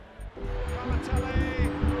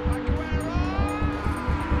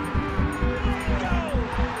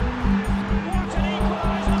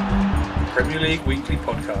Premier League Weekly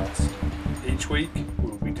Podcast. Each week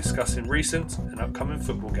we'll be discussing recent and upcoming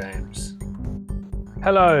football games.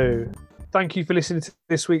 Hello. Thank you for listening to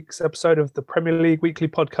this week's episode of the Premier League Weekly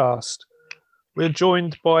Podcast. We're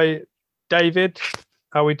joined by David.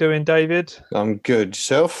 How are we doing, David? I'm good.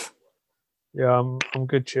 Yourself? Yeah, I'm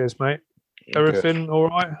good. Cheers, mate. Everything all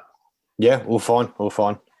right? Yeah, all fine. All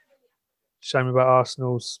fine. Shame about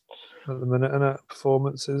Arsenal's at the minute, innit?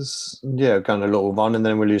 Performances. Yeah, going a little run and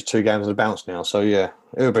then we lose 2 games on the bounce now. So yeah,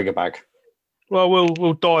 it'll bring it back. Well,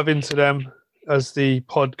 we'll dive into them as the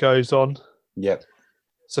pod goes on. Yep.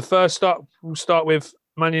 So first up, we'll start with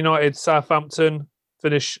Man United, Southampton.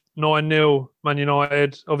 Finish 9-0, Man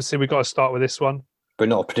United. Obviously, we've got to start with this one. We're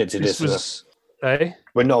not predicted this.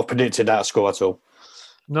 We're not predicted that score at all.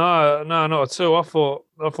 No, not at all. I thought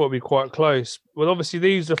it'd be quite close. Well, obviously,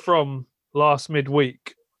 these are from last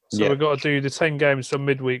midweek. So we've got to do the 10 games from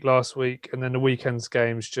midweek last week, and then the weekend's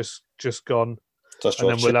games just gone. That's and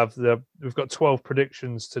right. then we've got 12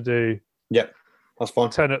 predictions to do. Yep, that's fine.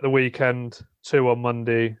 10 at the weekend, 2 on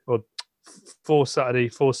Monday, or 4 Saturday,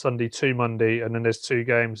 4 Sunday, 2 Monday, and then there's 2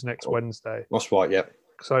 games next Wednesday. That's right, yep.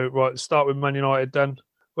 So, right, start with Man United then.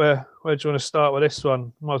 Where do you want to start with this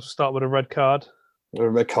one? Might as well start with a red card. The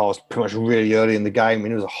red card was pretty much really early in the game,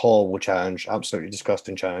 and it was a horrible challenge, absolutely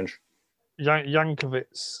disgusting challenge. Yankovic,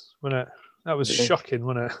 wasn't it? That was shocking,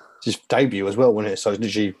 wasn't it? His debut as well, wasn't it? So it's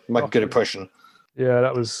literally make a good impression. Yeah,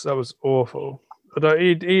 that was awful. Although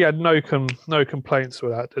he had no complaints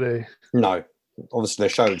with that, did he? No. Obviously, they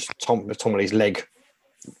showed Tomley's leg.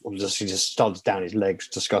 He just studs down his legs.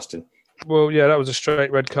 Disgusting. Well, yeah, that was a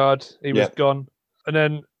straight red card. He was gone. And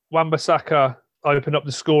then Wan-Bissaka opened up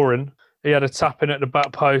the scoring. He had a tap in at the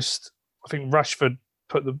back post. I think Rashford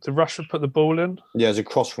put the ball in. Yeah, it was a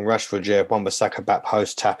cross from Rashford. Yeah, Wan-Bissaka back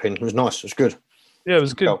post tap in. It was nice. It was good. Yeah, it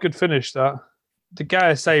was good finish. That De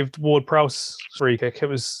Gea saved Ward-Prowse free kick. It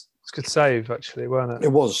was a good save actually, wasn't it?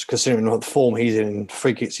 It was, considering the form he's in,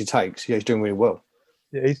 free kicks he takes. Yeah, he's doing really well.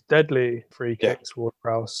 Yeah, he's deadly free kicks.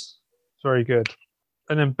 Ward-Prowse, very good.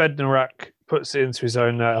 And then Bednarak puts it into his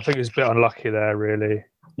own net. I think it was a bit unlucky there, really.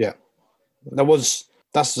 Yeah, that was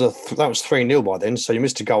 3-0 by then. So you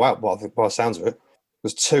missed a goal out by the sounds of it. It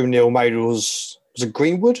was 2-0 made. Was it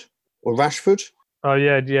Greenwood or Rashford? Oh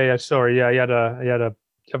yeah. Sorry, yeah, he had a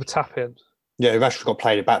tap in. Yeah, Rashford got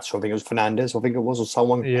played it back to. I think it was Fernandes. I think it was, or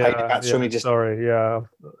someone played it back to him.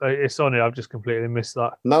 It's on it. I've just completely missed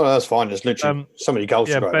that. No, that's fine. It's literally so many goals.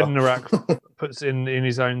 Yeah, Bednarak puts in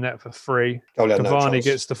his own net for free. Cavani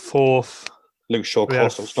gets the 4th. Luke Shaw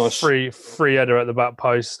cross. That was nice. Free header at the back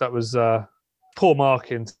post. That was poor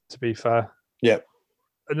marking, to be fair. Yeah.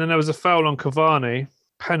 And then there was a foul on Cavani,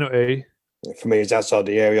 penalty. For me, it's outside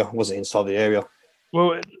the area. It wasn't inside the area.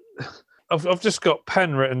 Well, I've just got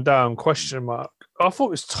pen written down, question mark. I thought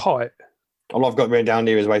it was tight. All I've got written down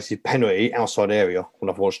here is basically penalty outside area when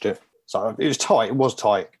I've watched it. So it was tight. It was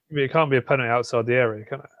tight. I mean, it can't be a penalty outside the area,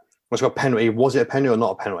 can it? It's got penalty. Was it a penalty or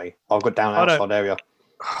not a penalty? I've got down outside area.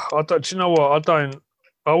 Do you know what?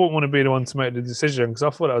 I wouldn't want to be the one to make the decision because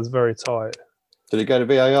I thought that was very tight. Did it go to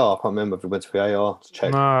VAR? I can't remember if it went to VAR to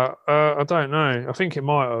check. No, I don't know. I think it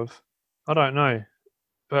might have. I don't know.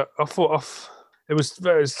 But I thought it was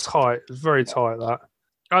tight. It was very tight, that.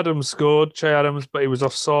 Adams scored, Che Adams, but he was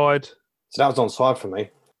offside. So that was onside for me.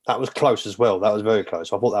 That was close as well. That was very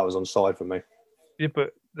close. I thought that was onside for me. Yeah,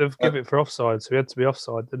 but they've given it for offside, so he had to be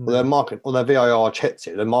offside, didn't they? Their VAR checked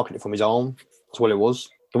it. They're marking it from his arm. That's what it was.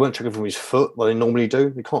 They weren't checking from his foot, like they normally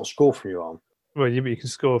do. You can't score from your arm. Well, yeah, but you can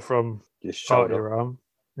score from your shoulder. Your arm.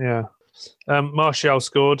 Yeah. Martial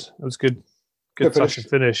scored. It was good. Good touch and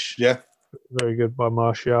finish. Yeah. Very good by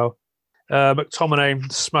Martial. McTominay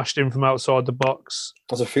smashed in from outside the box.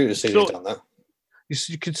 That's a few to see he's done that.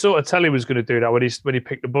 You could sort of tell he was going to do that when he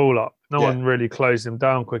picked the ball up. No one really closed him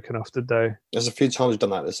down quick enough, did they? There's a few times he's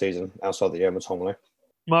done that this season outside the area, McTominay.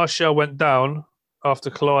 Martial went down after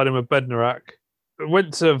colliding with Bednarak. It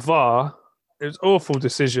went to VAR. It was an awful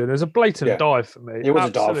decision. It was a blatant dive for me. It was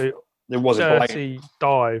a dive. It was a blatant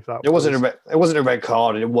dive. It wasn't a red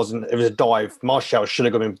card. It was a dive. Martial should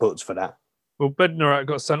have got in boots for that. Well, Bednarak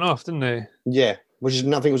got sent off, didn't he? Yeah, which is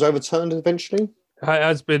nothing was overturned eventually. It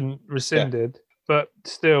has been rescinded, but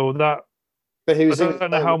still that. But I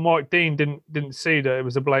don't know how Mike Dean didn't see that it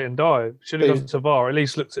was a blatant dive. Should have gone to VAR. At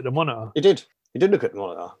least looked at the monitor. He did. He did look at the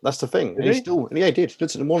monitor. That's the thing. Did he? He did. He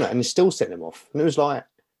looked at the monitor and he still sent him off. And it was like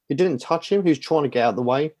he didn't touch him. He was trying to get out of the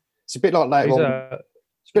way. It's a bit like later on.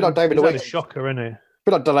 It's a bit like David Luiz. A shocker, isn't he?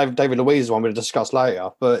 A bit like David Luiz's one we'll discuss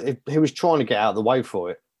later. But he was trying to get out of the way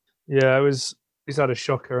for it. Yeah, he's had a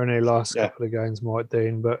shocker in the last Yeah. couple of games, Mike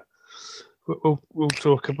Dean, but we'll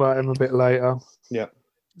talk about him a bit later. Yeah.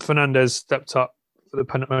 Fernandez stepped up for the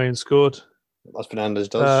penalty and scored. As Fernandez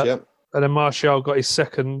does, yeah. And then Martial got his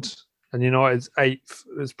second and United's 8th.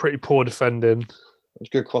 It was pretty poor defending. It's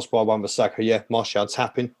a good crossbar by Saka, yeah. Martial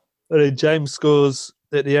tapping. And then James scores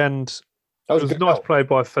at the end. That was It was a a good nice goal. play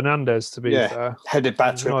by Fernandez, to be Yeah. fair. Headed It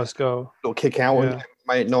back was to a him. nice goal. Little kick out Yeah. and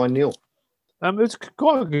made it 9-0. It was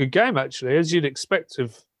quite a good game, actually, as you'd expect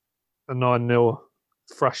of a 9-0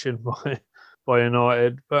 thrashing by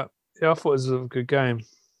United. But yeah, I thought it was a good game.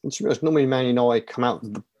 And to be honest, normally Man United come out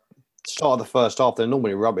at the start of the first half, they're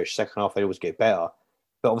normally rubbish. Second half, they always get better.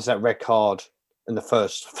 But obviously, that red card in the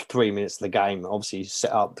first 3 minutes of the game obviously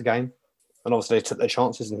set up the game. And obviously, they took their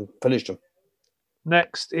chances and pillaged them.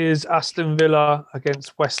 Next is Aston Villa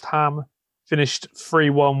against West Ham. Finished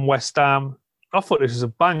 3-1 West Ham. I thought this was a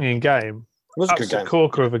banging game. It was a good Absolute game.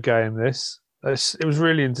 corker of a game, this. It was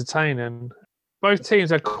really entertaining. Both teams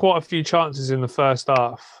had quite a few chances in the first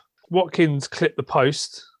half. Watkins clipped the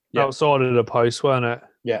post outside of the post, weren't it?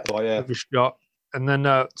 Yeah, With a shot. And then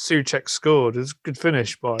Souček scored. It was a good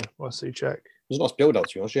finish by Souček. It was a nice build-up,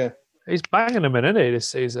 to be honest, yeah. He's banging them in, isn't he, this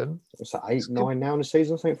season? What's that, 8, 9 now in the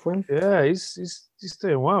season, I think, for him? Yeah, he's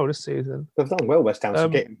doing well this season. They've done well, West Ham, to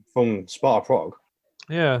get him from Sparta Prague.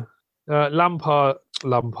 Yeah.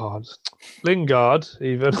 Lingard,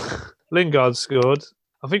 even. Lingard scored.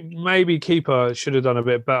 I think maybe keeper should have done a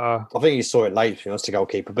bit better. I think he saw it late, to be honest, the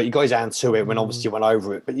goalkeeper, but he got his hand to it when obviously he went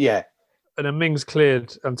over it. But yeah. And then Mings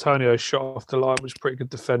cleared Antonio's shot off the line, which was pretty good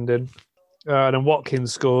defending. And then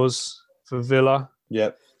Watkins scores for Villa.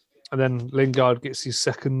 Yeah. And then Lingard gets his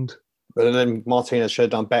second. But then Martinez should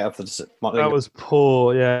have done better for the... That was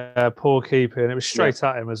poor, poor keeping. It was straight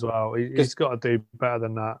at him as well. He's got to do better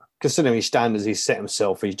than that. Considering his standards, he's set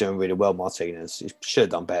himself, he's doing really well, Martinez. He should have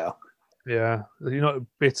done better. Yeah. You're not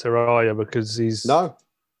bitter, are you? Because he's at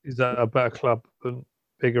a better club,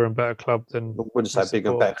 bigger and better club than... I wouldn't say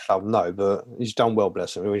bigger and better club, no, but he's done well,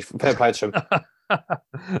 bless him. Fair play to him.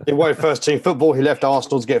 He wanted first-team football. He left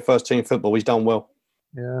Arsenal to get first-team football. He's done well.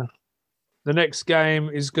 Yeah. The next game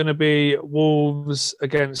is going to be Wolves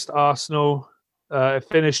against Arsenal. It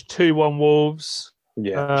finished 2-1 Wolves.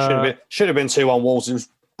 Yeah, should have been 2-1 Wolves. It was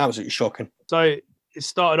absolutely shocking. So it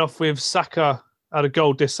started off with Saka had a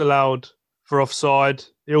goal disallowed for offside.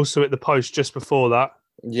 He also hit the post just before that.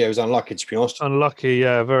 Yeah, he was unlucky, to be honest. Unlucky,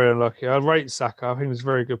 yeah, very unlucky. I rate Saka. I think he's a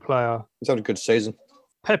very good player. He's had a good season.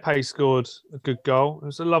 Pepe scored a good goal. It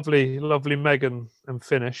was a lovely Meg and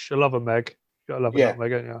finish. I love a Meg. Got to love a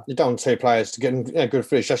nutmeg, don't you? You've done 2 players to get a good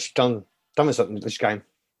finish. Actually done something this game.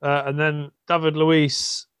 And then David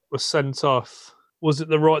Luiz was sent off. Was it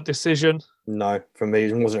the right decision? No, for me,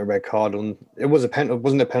 it wasn't a red card. It was a penalty. It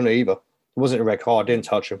wasn't a penalty either. It wasn't a red card. I didn't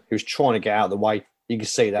touch him. He was trying to get out of the way. You can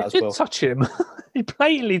see that as well. He did touch him. He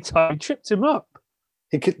blatantly tripped him up.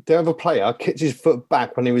 The other player kicked his foot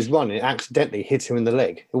back when he was running. It accidentally hit him in the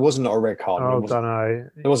leg. It wasn't a red card. I don't know.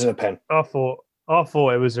 It wasn't a pen. I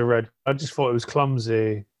thought it was a red. I just thought it was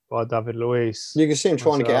clumsy by David Luiz. You can see him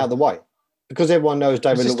trying to get out of the way. Because everyone knows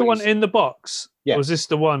David Luiz. Was this the one in the box? Yeah. Or was this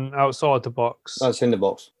the one outside the box? That's in the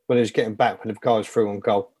box. When he was getting back, when the guy was through on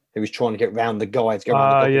goal, he was trying to get round the guy to go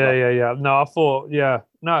around the goal. Yeah. No, I thought,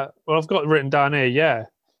 No, well, I've got it written down here, yeah.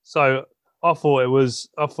 So I thought it was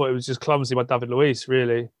just clumsy by David Luiz,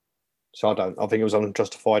 really. So I think it was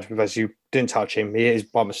unjustified because you didn't touch him. He is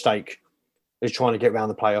by mistake. He's trying to get round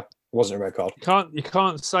the player. It wasn't a red card. You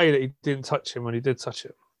can't say that he didn't touch him when he did touch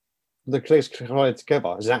him. The clears collided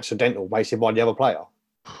together. It's accidental, basically, by the other player.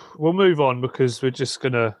 We'll move on because we're just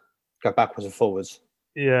gonna go backwards and forwards.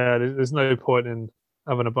 Yeah, there's no point in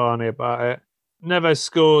having a barney about it. Neves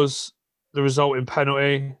scores the resulting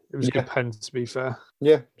penalty. It was a good pen, to be fair.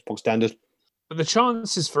 Yeah, it's box standard. But the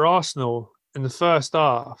chances for Arsenal in the first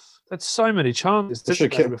half, they had so many chances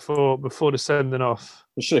before the sending off.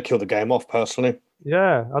 You should have killed the game off, personally.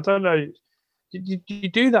 Yeah, I don't know. You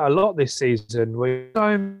do that a lot this season, where you have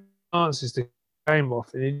so many chances to game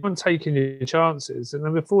off, and you're taking your chances, and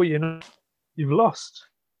then before you know, you've lost.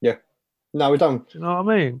 Yeah. No, we don't. Do you know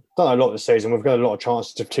what I mean? Done a lot this season. We've got a lot of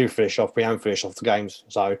chances to finish off. We haven't finished off the games,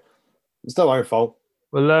 so it's not our fault.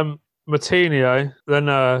 Well, Martinho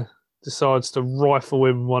then decides to rifle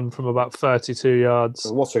in one from about 32 yards.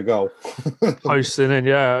 What a goal! Posting in,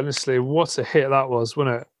 yeah. Honestly, what a hit that was,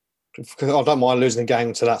 wasn't it? I don't mind losing a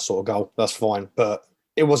game to that sort of goal. That's fine, but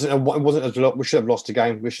it wasn't a lot. We should have lost the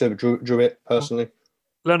game. We should have drew it personally.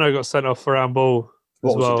 Leno got sent off for handball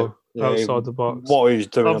as well. Outside the box. What he was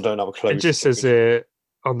doing, I don't have a clue. It just says here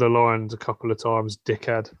underlined a couple of times,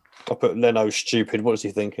 dickhead. I put Leno stupid. What is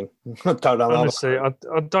he thinking? I don't know. Honestly,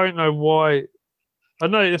 I don't know why. I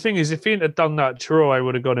know the thing is, if he hadn't have done that, Troy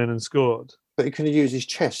would have gone in and scored. But he could have used his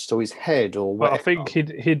chest or his head or But whatever. I think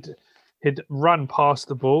he'd run past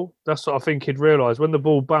the ball. That's what I think he'd realised. When the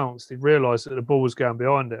ball bounced, he'd realised that the ball was going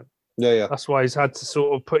behind him. Yeah. That's why he's had to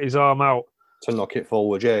sort of put his arm out. To knock it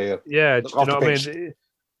forward. Yeah. Yeah, Look do you know off the what I mean?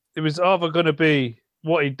 It was either going to be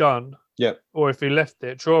what he'd done, or if he left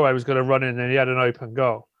it, Traore was going to run in and he had an open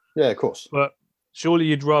goal. Yeah, of course. But surely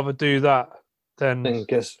you'd rather do that than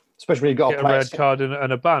especially when you got get a red card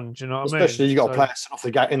and a ban. Do you know what I mean? Especially you got a player off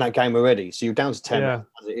the in that game already, so you're down to 10 as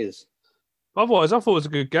it is. Otherwise, I thought it was a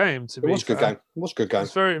good game. It was a good game. It was a good game.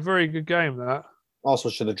 It's very, very good game. That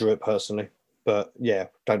Arsenal should have drew it personally, but yeah,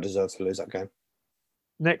 don't deserve to lose that game.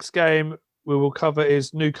 Next game we will cover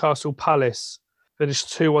is Newcastle Palace. Finished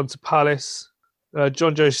 2-1 to Palace.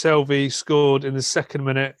 John Joe Shelvey scored in the second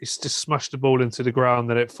minute. He just smashed the ball into the ground,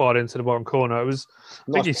 then it fired into the bottom corner. It was,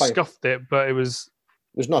 I think he scuffed it, but it was.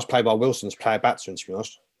 It was nice play by Wilson's player batsman, to be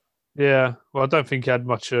honest. Yeah, well, I don't think he had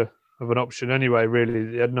much of an option anyway.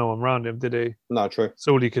 Really, he had no one around him, did he? No, true. That's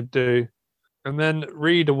all he could do. And then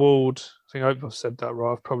Riedewald, I hope I've said that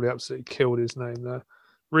right. I've probably absolutely killed his name there.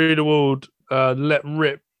 Riedewald let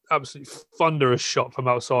rip. Absolutely thunderous shot from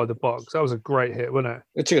outside the box. That was a great hit, wasn't it?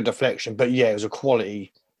 It took a deflection, but yeah, it was a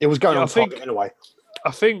quality. It was going on target anyway.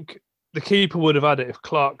 I think the keeper would have had it if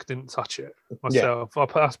Clark didn't touch it. Myself,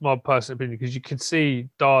 that's my personal opinion because you could see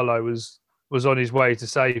Darlow was on his way to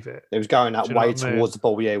save it. It was going that way towards the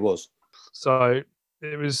ball. Yeah, it was. So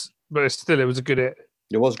it was, but it was a good hit.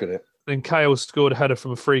 It was a good hit. Then Kale scored a header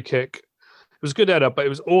from a free kick. It was a good header, but it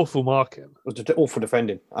was awful marking. It was awful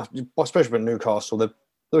defending, especially with Newcastle.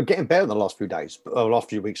 They were getting better in the last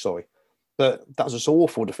few weeks, sorry. But that was just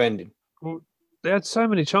awful defending. Well, they had so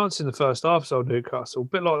many chances in the first half, so Newcastle,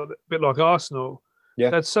 a bit like Arsenal. Yeah.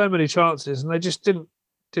 They had so many chances and they just didn't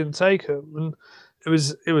take them. And it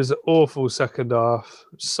was an awful second half.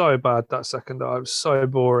 So bad that second half. It was so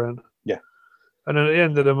boring. Yeah. And then at the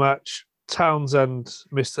end of the match, Townsend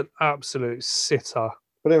missed an absolute sitter.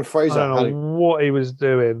 But then Fraser, I don't know what he was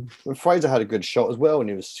doing. And Fraser had a good shot as well, and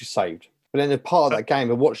he was saved. But then, as part of that game,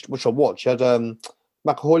 which I watched, you had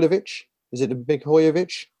Makhojlovic. Is it the big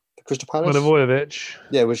Hojovic, the Crystal Palace? Milivojevic.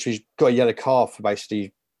 Yeah, which he's got a yellow card for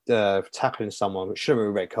basically tackling someone, which should have been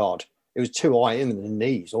a red card. It was too high in the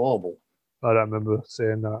knees, horrible. I don't remember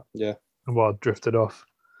seeing that. Yeah. And I drifted off.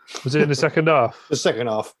 Was it in the second half? The second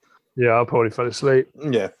half. Yeah, I probably fell asleep.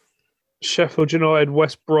 Yeah. Sheffield United,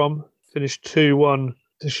 West Brom finished 2-1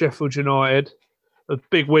 to Sheffield United. A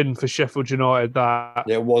big win for Sheffield United, that.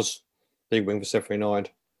 Yeah, it was a big win for Sheffield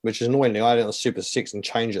United, which is annoyingly, I had it on Super 6 and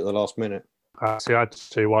changed it at the last minute. See, I had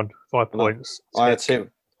 2-1, 5 points. I had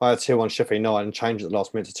 2-1 Sheffield United and changed it at the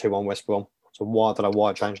last minute to 2-1 West Brom. So I don't know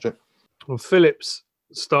why I changed it. Well, Phillips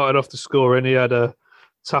started off the score and he had a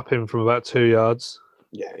tap in from about 2 yards.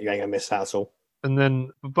 Yeah, you ain't going to miss that at all. And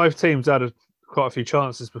then both teams had quite a few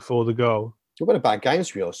chances before the goal. It wasn't a bad game,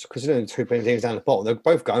 to be honest, because there were two teams down the bottom. They're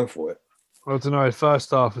both going for it. I don't know. The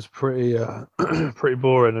first half was pretty pretty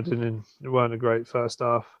boring. It weren't a great first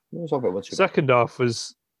half. Second half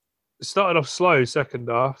it started off slow. Second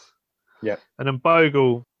half, yeah, and then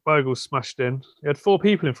Bogle smashed in. He had 4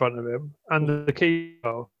 people in front of him, and the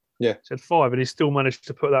keeper, yeah, he had 5, and he still managed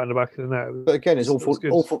to put that in the back of the net. But again, it's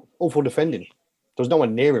awful defending. There was no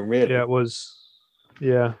one near him really. Yeah, it was.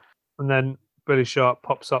 Yeah, and then Billy Sharp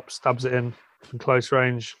pops up, stabs it in close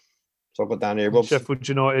range. So I got down here. Sheffield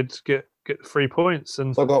United get 3 points,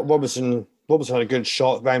 and so I got Robertson. Robertson had a good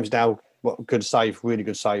shot. Ramsdale, good save, really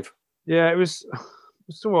good save. Yeah, it was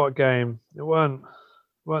all right game. It weren't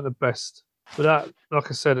the best, but that, like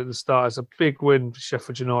I said at the start, is a big win for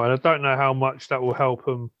Sheffield United. I don't know how much that will help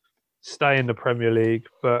them stay in the Premier League,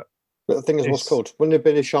 but the thing is, what's called when did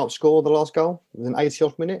Billy Sharp score the last goal? It was an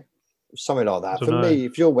 80th minute, something like that. For me,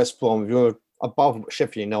 if you're West Brom, if you're above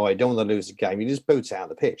Sheffield United, don't want to lose the game. You just boot it out of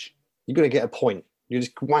the pitch. You're going to get a point. You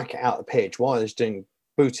just whack it out of the pitch. Why are they just doing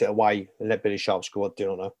boot it away and let Billy Sharp score? I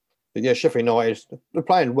don't know. But yeah, Sheffield United, they're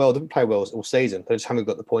playing well. They didn't play well all season. They just haven't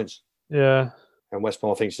got the points. Yeah. And West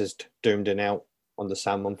Brom, I think, is just doomed in out on the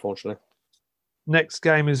Sam, unfortunately. Next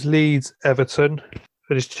game is Leeds-Everton.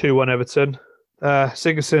 Finished 2-1 Everton.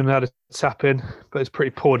 Sigurdsson had a tap in, but it's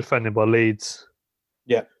pretty poor defending by Leeds.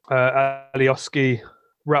 Yeah. Alioski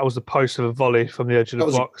rattles the post of a volley from the edge of the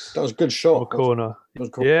box. That was a good shot. From a corner.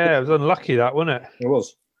 Yeah, it was unlucky that, wasn't it? It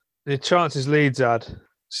was. The chances Leeds had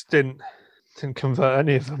just didn't convert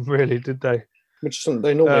any of them, really, did they? Which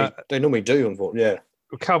they normally do, unfortunately. Yeah.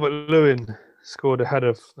 Calvert-Lewin scored a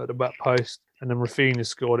header at the back post, and then Rafinha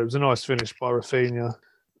scored. It was a nice finish by Rafinha.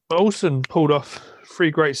 But Olsen pulled off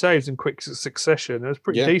 3 great saves in quick succession. It was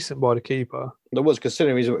pretty decent by the keeper. There was,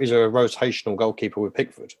 considering he's a rotational goalkeeper with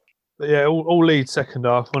Pickford. But yeah, all Leeds second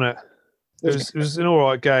half, wasn't it? It was an all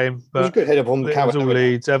right game. But it was a good header from it was all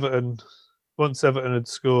Leeds. Everton, once Everton had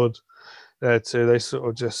scored there too, they sort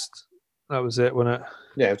of just, that was it, wasn't it?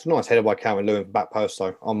 Yeah, it was a nice header by Calvin Lewin from back post,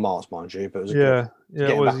 though, on Mars, mind you. But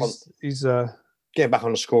it was he's getting back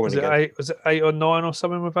on the scoring again. Was it 8 or 9 or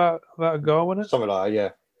something without a goal, wasn't it? Something like that, yeah.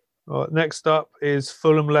 Right, next up is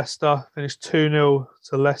Fulham-Leicester. Finished 2-0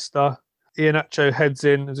 to Leicester. Iheanacho heads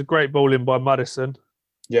in. There's a great ball in by Maddison.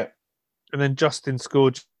 Yeah. And then Justin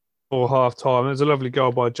scored for half-time. It was a lovely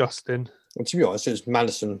goal by Justin. And to be honest, it was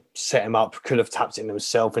Maddison set him up, could have tapped it in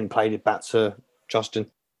himself and played it back to Justin.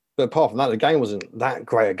 But apart from that, the game wasn't that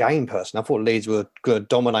great a game, personally. I thought Leeds were going to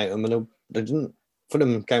dominate them, and they didn't.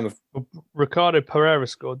 Fulham game of... Ricardo Pereira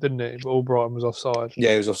scored, didn't he? But Albrighton was offside.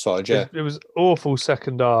 Yeah, he was offside, yeah. It was awful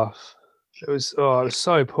second half. It was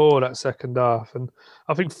so poor, that second half. And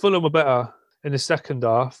I think Fulham were better in the second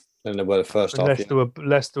half. And they were the first half.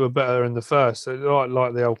 Leicester were better in the first. So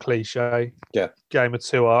like the old cliche. Yeah. Game of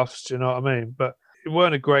 2 halves, do you know what I mean? But it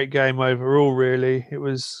weren't a great game overall, really. It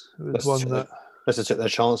was one that... Leicester took their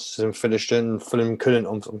chances and finished in. Fulham couldn't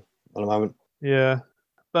on the moment. Yeah.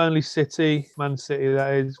 Burnley City, Man City,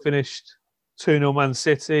 that is, finished 2-0 Man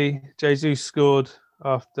City. Jesus scored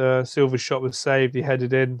after Silva's shot was saved. He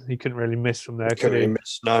headed in. He couldn't really miss from there, could he?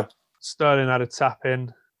 No. Sterling had a tap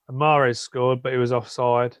in. And Mahrez scored, but he was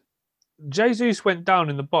offside. Jesus went down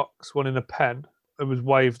in the box, wanting a pen. It was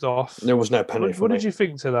waved off. There was no penalty What did you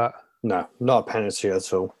think to that? No, not a penalty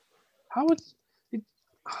at all. How was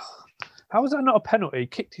that not a penalty? He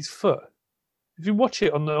kicked his foot. If you watch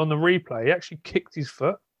it on the replay, he actually kicked his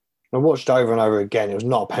foot. I watched over and over again. It was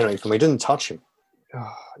not a penalty for me. He didn't touch him.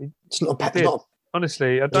 It's not a penalty.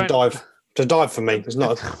 Honestly, I don't... It's a dive for me. It's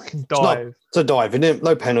not a dive. It's a dive.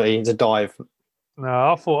 No penalty. It's a dive.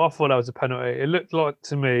 No, I thought that was a penalty. It looked like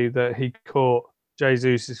to me that he caught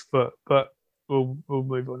Jesus' foot, but we'll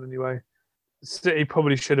move on anyway. City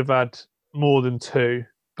probably should have had more than 2.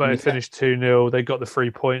 But it finished 2-0. They got the 3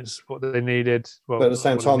 points, what they needed. Well, but at the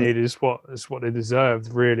same time, they needed is what they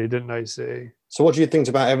deserved, really, didn't they, City? So what do you think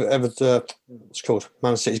about what's called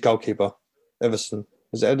Man City's goalkeeper, Everson?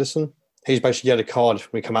 Is it Ederson? He's basically had a card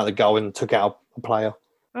when he come out the goal and took out a player.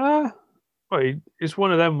 Well, it's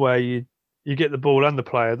one of them where you get the ball and the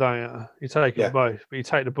player, don't you? You take them both, but you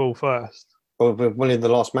take the ball first. Well, when he's the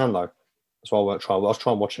last man, though. That's why I was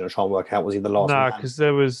trying watching and trying to work out, was he the last man? No,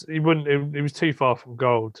 because he was too far from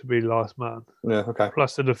goal to be the last man. Yeah, okay.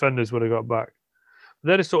 Plus the defenders would have got back. But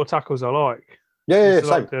they're the sort of tackles I like. Yeah, I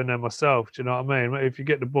like doing them myself, do you know what I mean? If you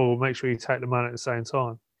get the ball, make sure you take the man at the same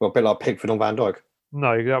time. Well, a bit like Pickford on Van Dijk.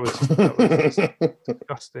 No, that was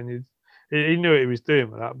disgusting. He knew what he was doing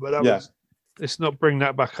with that, but let's not bring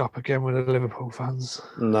that back up again with the Liverpool fans.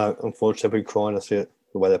 No, unfortunately, I've been crying to see it,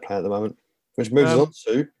 the way they're playing at the moment. Which moves on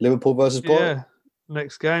to Liverpool versus Brighton. Yeah,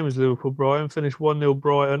 next game was Liverpool-Brighton. Finished 1-0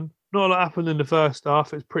 Brighton. Not a lot happened in the first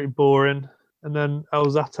half. It's pretty boring. And then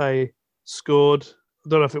Elzate scored. I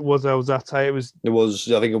don't know if it was Elzate. I think it was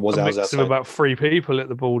Elzate. Mix of about 3 people at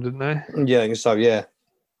the ball, didn't they? Yeah, I think so, yeah.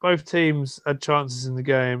 Both teams had chances in the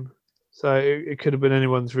game. So it could have been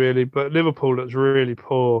anyone's, really. But Liverpool looked really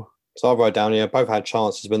poor. So I wrote down here, both had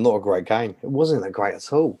chances, but not a great game. It wasn't that great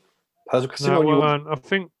at all. I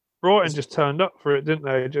think Brighton just turned up for it, didn't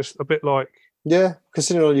they? Just a bit like... Yeah,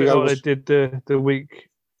 considering they did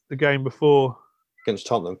the game before. Against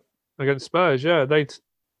Tottenham. Against Spurs, yeah.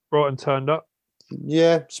 Brighton turned up.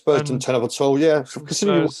 Yeah, Spurs didn't turn up at all, yeah.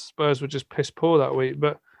 Spurs were just piss poor that week,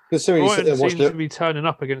 but Brighton seems to be turning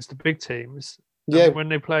up against the big teams. Yeah. And when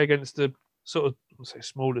they play against the sort of, I won't say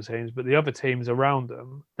smaller teams, but the other teams around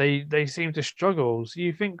them, they seem to struggle. So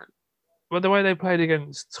you think, well, the way they played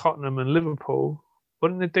against Tottenham and Liverpool...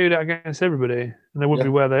 Wouldn't they do that against everybody? And they wouldn't be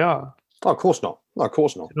where they are. Oh, of course not. No, of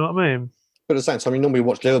course not. Do you know what I mean? But at the same time, you normally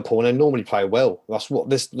watch Liverpool and they normally play well. That's what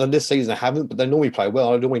this season they haven't, but they normally play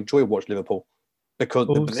well. I don't enjoy watching Liverpool. Because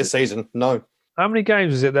this season, no. How many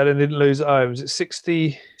games was it that they didn't lose at home? Was it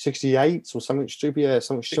 60? 68 or something stupid? Yeah,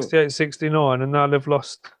 something 68, 69, and now they've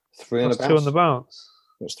lost 2 on the bounce.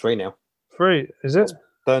 It's 3 now. 3, is it?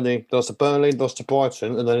 Burnley, lost to Burnley, lost to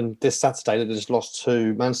Brighton, and then this Saturday they just lost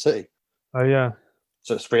to Man City. Oh, yeah.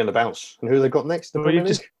 So it's 3 on the bounce. And who they got next? You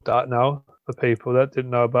just that now for people that didn't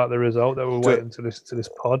know about the result that were waiting to listen to this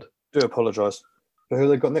pod. Do apologise. But who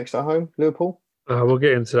they got next at home? Liverpool? We'll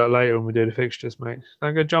get into that later when we do the fixtures, mate.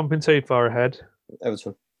 Don't go jumping too far ahead.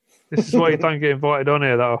 Everton. This is why you don't get invited on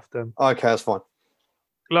here that often. Okay, that's fine.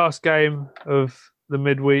 Last game of the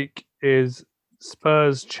midweek is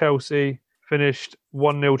Spurs-Chelsea. finished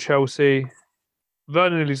 1-0 Chelsea.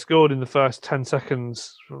 Werner nearly scored in the first 10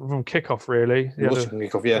 seconds from kickoff, really. It was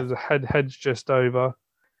kickoff, yeah. There was a heads just over.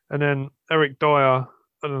 And then Eric Dyer,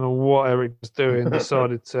 I don't know what Eric was doing,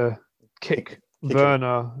 decided to kick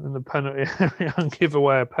Werner in the penalty area and give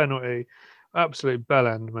away a penalty. Absolute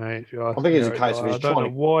bellend, mate. I think it's a case of I don't know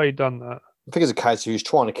why he done that. I think it's a case of he was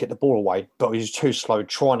trying to kick the ball away, but he was too slow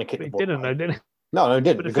trying to kick the ball He didn't, away. though, did he? No, he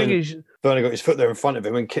didn't. But the thing is, Werner got his foot there in front of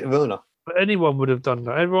him and kicked Werner. but anyone would have done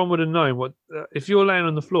that. Everyone would have known what. If you're laying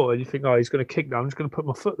on the floor and you think, oh, he's going to kick that, I'm just going to put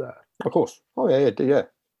my foot there. Of course. Oh, yeah.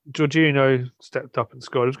 Jorginho stepped up and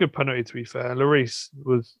scored. It was a good penalty, to be fair. Lloris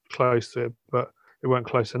was close to it, but it weren't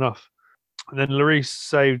close enough. And then Lloris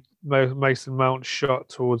saved Mason Mount's shot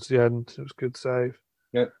towards the end. It was a good save.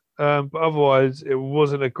 Yeah. But otherwise, it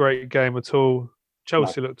wasn't a great game at all.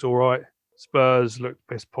 Chelsea looked all right. Spurs looked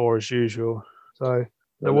piss poor as usual. So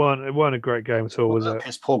it weren't a great game at all, was it?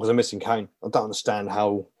 Piss poor because they're missing Kane. I don't understand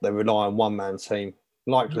how they rely on one-man team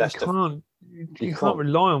like Leicester. You can't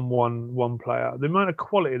rely on one player. The amount of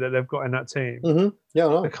quality that they've got in that team, Mm-hmm. Yeah, I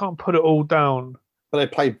know. they can't put it all down. But they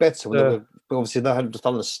played better. But obviously, they had just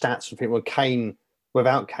done the stats for people.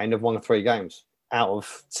 Without Kane, they've won 3 games out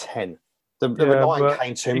of 10. They're relying on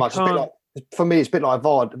Kane too much. For me, it's a bit like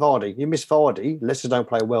Vardy. You miss Vardy, Leicester don't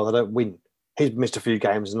play well. They don't win. He's missed a few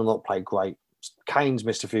games and not played great. Kane's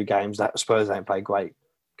missed a few games that Spurs don't play great.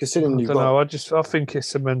 Considering I don't know. I think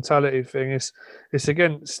it's a mentality thing. It's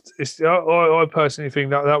against. I personally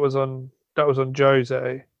think that was on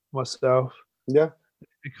Jose myself. Yeah.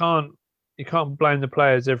 You can't blame the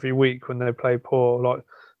players every week when they play poor. Like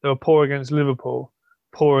they were poor against Liverpool,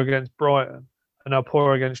 poor against Brighton, and now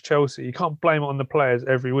poor against Chelsea. You can't blame it on the players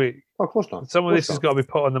every week. Oh, of course not. Some of this has got to be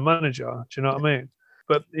put on the manager. Do you know what I mean?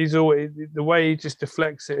 But he's always the way he just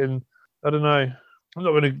deflects it, and I don't know. I'm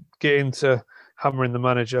not going to get into hammering the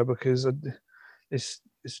manager because it's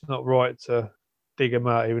not right to dig him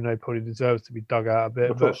out, even though he probably deserves to be dug out a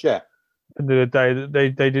bit. Of course, yeah. At the end of the day,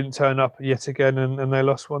 they didn't turn up yet again, and they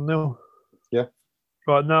lost 1-0. Yeah.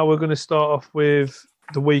 Right, now we're going to start off with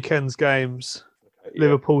the weekend's games. Okay, yeah.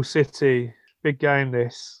 Liverpool City, big game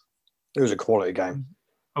this. It was a quality game.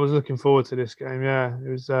 I was looking forward to this game, yeah. It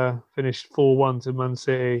was finished 4-1 to Man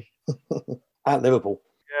City. At Liverpool.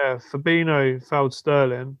 Yeah, Fabinho fouled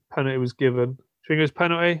Sterling. Penalty was given. Do you think it was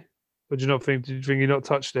penalty? Or did you think he not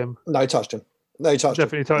touched him? No, he touched him. He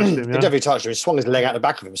definitely touched him, yeah? He definitely touched him. He swung his leg out the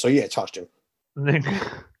back of him, so yeah, touched him. And then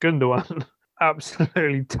Gundogan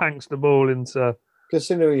absolutely tanks the ball into...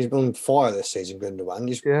 Considering he's been on fire this season,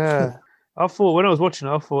 Gundogan. Yeah. I thought, when I was watching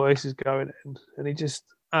it, I thought this is going in. And he just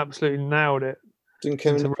absolutely nailed it. Didn't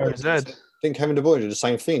Kevin De Bruyne do the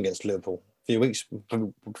same thing against Liverpool a few weeks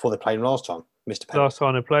before they played him last time? Missed a penalty. Last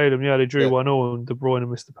time they played him, yeah, they drew 1-1 and De Bruyne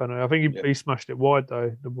missed the penalty. I think he smashed it wide,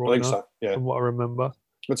 though, De Bruyne. I think so, yeah. From what I remember.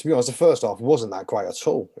 But to be honest, the first half wasn't that great at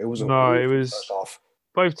all. It wasn't. No, it was. First half.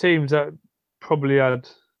 Both teams that probably had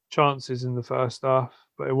chances in the first half,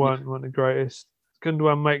 but it weren't the greatest.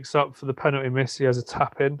 Gundogan makes up for the penalty miss. He has a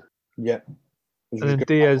tap in. Yeah. And then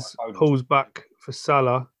Diaz pulls back for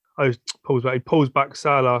Salah. He pulls back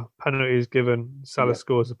Salah. Penalty is given. Salah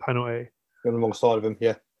scores a penalty. On the wrong side of him,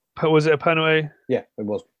 yeah. Was it a penalty? Yeah, it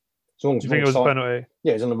was. Do you think it was a penalty?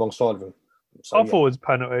 Yeah, he's on the wrong side of him. So, I thought it was a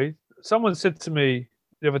penalty. Someone said to me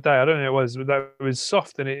the other day, I don't know who it was, that it was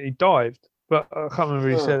soft and he dived. But I can't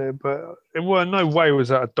remember who said it. But it weren't. No way was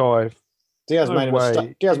that a dive. Diaz made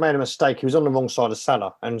a mistake. He was on the wrong side of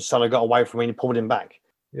Salah, and Salah got away from him and he pulled him back.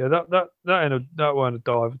 Yeah, that weren't a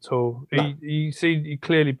dive at all. No. He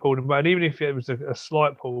clearly pulled him back, and even if it was a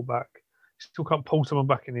slight pull back, you still can't pull someone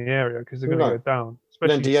back in the area because they're going to go down.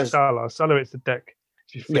 Especially Salah hits the deck.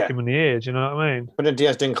 You flick him in the ear. Do you know what I mean? But then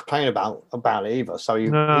Diaz didn't complain about it either, so he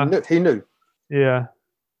knew. Yeah.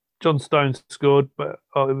 John Stones scored, but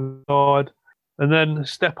it was hard. And then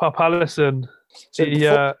step up Alisson.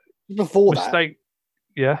 So before mistake.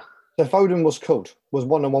 That, yeah. So Foden was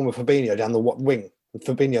 1-on-1 with Fabinho down the wing. And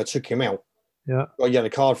Fabinho took him out. Yeah. Got a yellow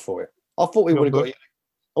card for it. I thought he would have got. I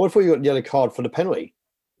would have thought he got a yellow card for the penalty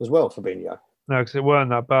as well, Fabinho. No, because it weren't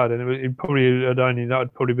that bad, and that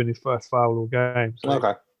had probably been his first foul all game. So.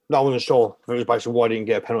 Okay. No, I wasn't sure if it was basically why he didn't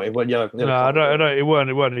get a penalty. But yellow I don't. It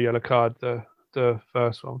weren't a yellow card. The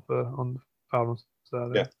first one on the foul.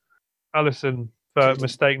 Yeah. Alisson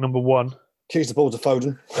mistake number 1. Kicks the ball to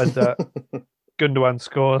Foden, and Gundogan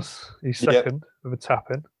scores. He's second with a tap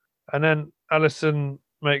in, and then Alisson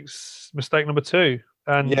makes mistake number 2,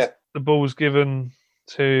 and the ball's given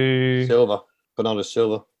to Bernardo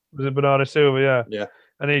Silva. Was it Bernardo Silva? Yeah. Yeah.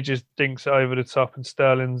 And he just dinks it over the top, and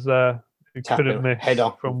Sterling's there, who couldn't miss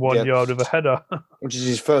header from 1 yard with a header. Which is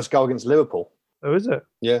his first goal against Liverpool. Oh, is it?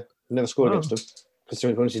 Yeah. Never scored Oh. against them.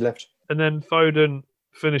 Considering when he left. And then Foden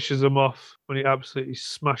finishes them off when he absolutely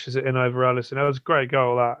smashes it in over Allison. That was a great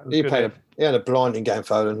goal, that. It was good. He had a blinding game,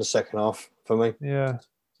 Foden, in the second half for me. Yeah,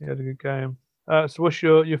 he had a good game. So what's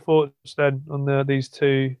your thoughts then on these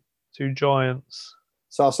two giants?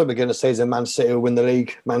 So I said beginning of the season, Man City will win the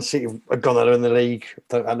league. Man City are going to win the league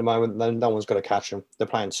at the moment. No one's going to catch them. They're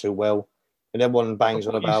playing too well. And everyone bangs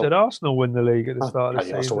on about... You said Arsenal win the league at the start of the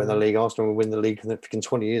season. Arsenal win the league. Arsenal will win the league in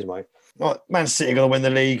 20 years, mate. Right, Man City are going to win the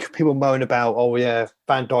league. People moan about, oh, yeah,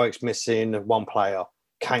 Van Dijk's missing one player.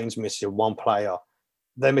 Kane's missing one player.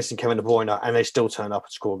 They're missing Kevin De Bruyne, and they still turn up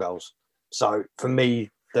and score goals. So, for me,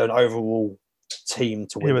 they're an overall team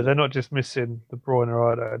to win. Yeah, but they're not just missing De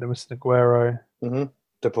Bruyne either. They're missing Aguero. Mm-hmm.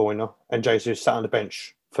 De Bruyne. And Jesus sat on the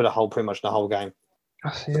bench for pretty much the whole game.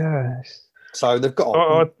 Yeah. So, they've got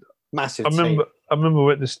a massive team. I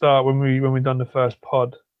remember at the start when we done the first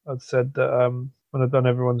pod, I'd said that when I'd done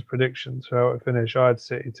everyone's predictions for how it finished, I had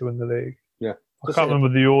City to win the league. Yeah. I can't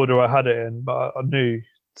remember the order I had it in, but I knew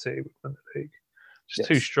City would win the league. Just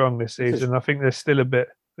too strong this season. I think they're still a bit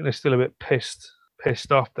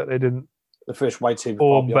pissed off that they didn't finished way too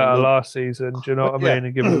perform better last season. Do you know what I mean?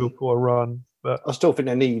 And give Liverpool a run. But I still think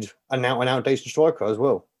they need an out decent striker as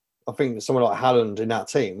well. I think someone like Haaland in that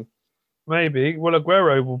team. Maybe. Well,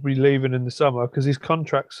 Aguero will be leaving in the summer because his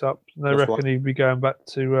contract's up. And they reckon he'd be going back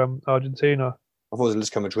to Argentina. I thought it was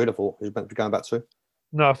Atletico Madrid. I thought he was meant to be going back to.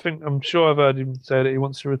 No, I'm sure I've heard him say that he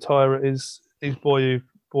wants to retire at his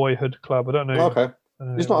boyhood club. I don't know. Okay.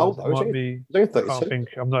 He's not old though, is he?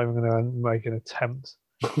 I'm not even going to make an attempt.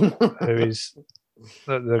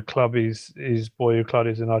 The club his boyhood club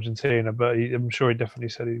is in Argentina, but I'm sure he definitely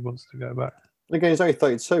said he wants to go back. Again, he's only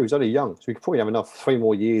 32. He's only young, so he could probably have enough 3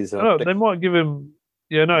 more years. No, they might give him.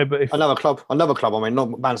 Yeah, no, but if another club. I mean,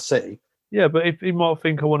 not Man City. Yeah, but if he might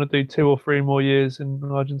think I want to do 2 or 3 more years in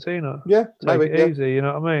Argentina. Yeah, take it easy. You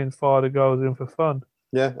know what I mean? Fire the goals in for fun.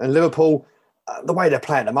 Yeah, and Liverpool, the way they're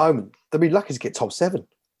playing at the moment, they'll be lucky to get top 7.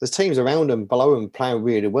 There's teams around them, below them, playing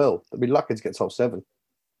really well. They'll be lucky to get top 7. Do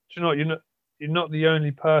you know? You're not the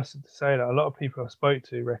only person to say that. A lot of people I spoke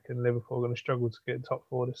to reckon Liverpool are going to struggle to get top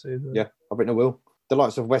 4 this season. Yeah, I think they will. The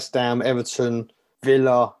likes of West Ham, Everton,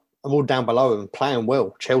 Villa are all down below them, playing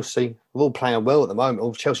well. Chelsea are all playing well at the moment.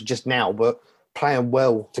 All Chelsea just now, but playing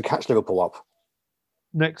well to catch Liverpool up.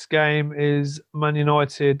 Next game is Man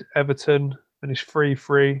United, Everton, finished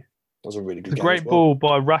 3-3. That was a really good game. A great ball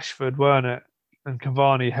by Rashford, weren't it? And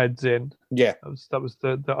Cavani heads in. Yeah. That was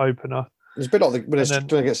the opener. It's a bit like when it's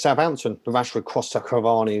doing against Southampton. The Rashford crossed to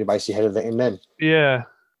Cavani and basically headed it in then. Yeah.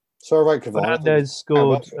 So I rate Cavani. Fernandes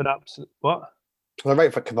scored an absolute... What? I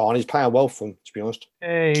rate for Cavani. He's playing well for him, to be honest.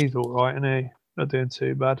 Yeah, he's all right, isn't he? Not doing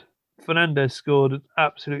too bad. Fernandes scored an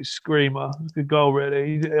absolute screamer. It was a good goal,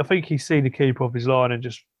 really. I think he's seen the keeper off his line and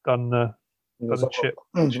just done the chip.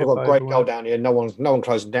 We've got a great goal down here. No one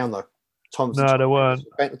closed him down, though. Tom weren't.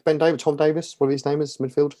 Ben Davis, Tom Davis, whatever his name is,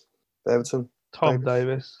 midfield, Everton. Tom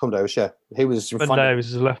Davis, yeah. He was. Ben Davis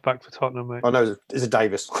is a left back for Tottenham, mate. I know, it's a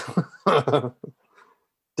Davis.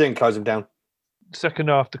 Didn't close him down. Second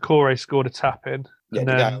half, Decore scored a tap in. Yeah,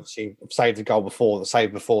 the guy obviously saved the goal before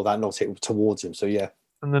that, not hit towards him. So yeah.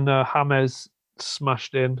 And then James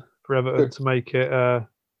smashed in for Everton to make it.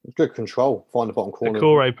 Good control, find the bottom corner.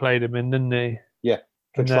 Decore played him in, didn't he? Yeah,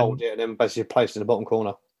 controlled it and then basically placed in the bottom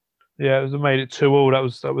corner. Yeah, it made it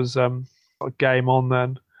 2-2. That was a game on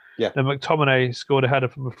then. Yeah. Then McTominay scored a header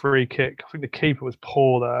from a free kick. I think the keeper was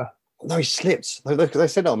poor there. No, he slipped. They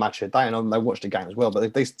said on Match of the Day, and they watched the game as well,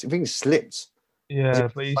 but they think he slipped. Yeah,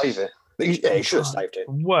 but he saved it. But he should have saved it.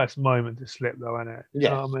 Worst moment to slip, though, isn't it? Yeah. You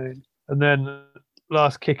know what I mean? And then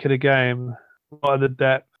last kick of the game, by the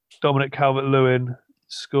depth, Dominic Calvert-Lewin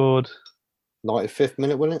scored. 95th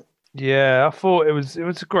minute, wasn't it? Yeah, I thought it was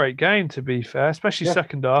a great game, to be fair, especially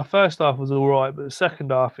second half. First half was all right, but the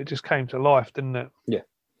second half, it just came to life, didn't it? Yeah.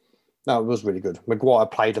 No, it was really good. Maguire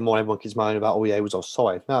played the more everyone keeps moaning about, he was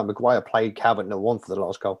offside. No, Maguire played Calvert-Lewin for the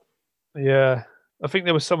last goal. Yeah. I think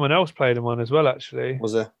there was someone else played him on as well, actually.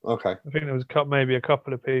 Was there? Okay. I think there was maybe a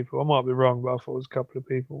couple of people. I might be wrong, but I thought it was a couple of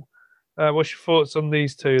people. What's your thoughts on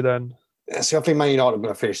these two then? See, I think Man United are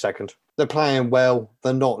going to finish second. They're playing well.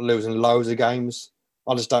 They're not losing loads of games.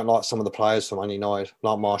 I just don't like some of the players from Man United,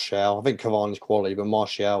 like Martial. I think Cavani's quality, but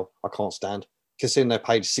Martial, I can't stand. Considering they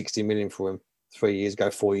paid 60 million for him 4 years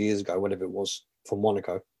ago, whatever it was, from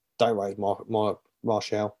Monaco. Don't rate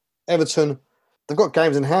Martial. Everton, they've got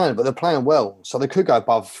games in hand, but they're playing well. So they could go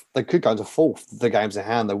above, they could go to fourth, the games in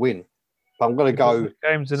hand, they win. But I'm going to go...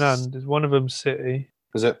 Games in hand, is one of them City?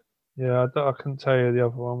 Is it? Yeah, I couldn't tell you the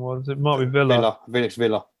other one was. It might be Villa.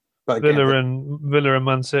 Villa. Villa and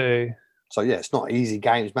Man City. So yeah, it's not easy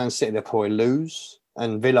games. Man City, they'll probably lose.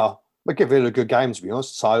 And Villa, we give Villa a good game, to be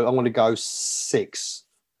honest. So I'm going to go 6,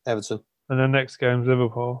 Everton. And the next game's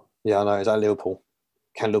Liverpool. Yeah, I know. Is that Liverpool?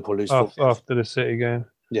 Can Liverpool lose 4 games? After the City game.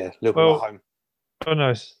 Yeah, Liverpool at home. Oh, no,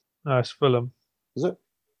 it's Fulham. Is it?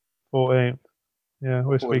 14th. Yeah,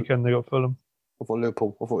 this weekend they got Fulham. I thought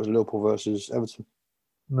it was Liverpool versus Everton.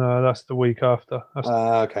 No, that's the week after.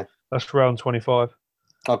 Okay. That's round 25.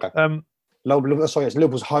 Okay. Sorry, it's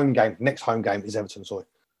Liverpool's home game. Next home game is Everton, sorry.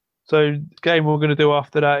 So the game we're going to do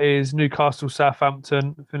after that is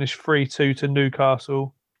Newcastle-Southampton. Finished 3-2 to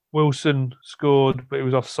Newcastle. Wilson scored, but it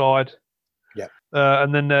was offside. Yeah.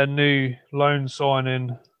 And then their new loan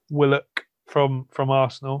signing, Willock from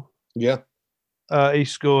Arsenal. Yeah. He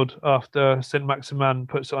scored after Saint-Maximin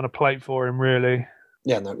puts it on a plate for him, really.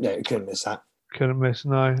 Yeah, you couldn't miss that. Couldn't miss,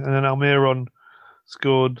 no. And then Almiron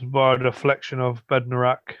scored via a deflection of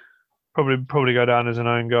Bednarak. Probably go down as an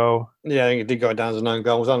own goal. Yeah, I think it did go down as an own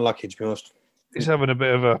goal. It was unlucky, to be honest. He's having a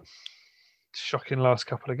bit of a shocking last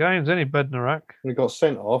couple of games, isn't he, Bednarak? He got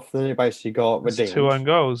sent off, then he basically got redeemed. 2 own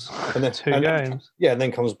goals and then, two games. Yeah, and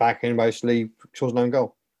then comes back and basically scores an own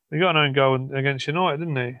goal. He got an own goal against United,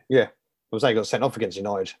 didn't he? Yeah. I was saying he got sent off against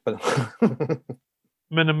United. But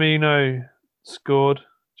Minamino scored,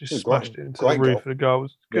 just smashed it into the roof of the goal. It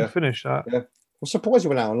was a good finish, that. Yeah. I'm surprised he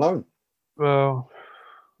went out on loan. Well,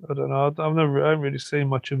 I don't know. I haven't really seen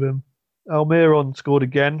much of him. Almiron scored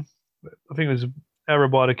again. I think it was an error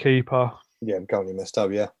by the keeper. Yeah, currently messed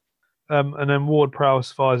up, yeah. And then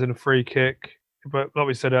Ward-Prowse fires in a free kick. But like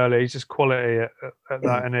we said earlier, he's just quality at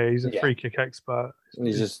that, and he's a free kick expert. And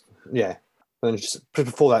he's just, yeah. And just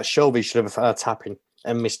before that, Shelby should have had a tapping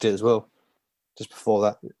and missed it as well. Just before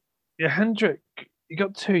that. Yeah, Hendrick, he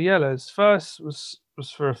got 2 yellows. First was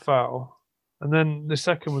for a foul, and then the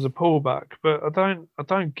second was a pullback. But I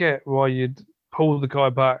don't get why you'd pull the guy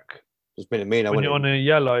back when you're on a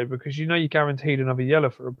yellow, because you know you're guaranteed another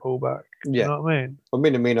yellow for a pullback. Yeah. You know what I mean? Well,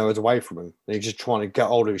 Minamino was away from him, and he's just trying to get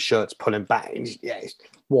hold of his shirt to pull him back.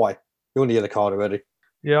 Why? You're on the yellow card already.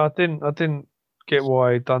 Yeah, I didn't get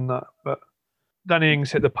why he'd done that, but Danny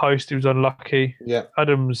Ings hit the post. He was unlucky. Yeah.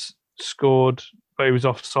 Adams scored, but he was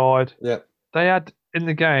offside. Yeah. They had in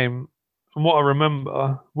the game, from what I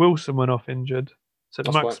remember, Wilson went off injured.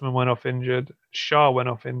 Maximin went off injured. Shah went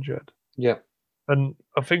off injured. Yeah. And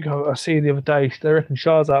I think I see the other day, they reckon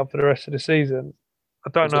Shah's out for the rest of the season. I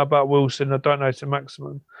don't know about Wilson. I don't know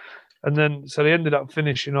Maximin. And then, so they ended up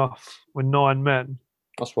finishing off with 9 men.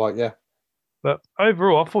 That's right, yeah. But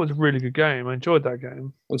overall, I thought it was a really good game. I enjoyed that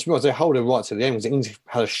game. And to be honest, they held it right to the end because Ings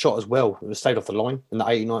had a shot as well. It stayed off the line in the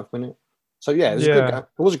 89th minute. So, yeah, it was a good game.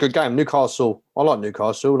 It was a good game. Newcastle, I like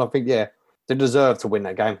Newcastle, and I think, they deserve to win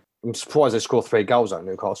that game. I'm surprised they scored 3 goals out of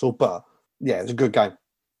Newcastle, but, yeah, it was a good game.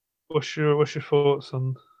 What's your thoughts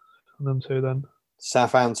on them two then?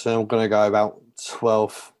 Southampton, I'm going to go about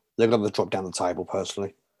 12th. They're going to drop down the table, personally.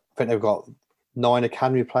 I think they've got 9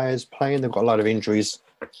 academy players playing. They've got a load of injuries.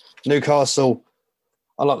 Newcastle,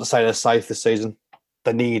 I'd like to say they're safe this season.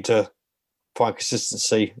 They need to find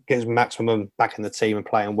consistency, get Maximum back in the team and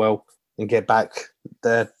playing well, and get back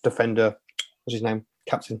their defender. What's his name?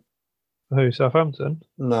 Captain. Who? Southampton?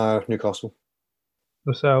 No, Newcastle.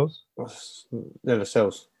 Lascelles? Yeah,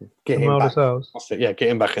 Lascelles. Get him back. Lascelles. Yeah, get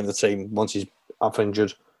him back in the team once he's up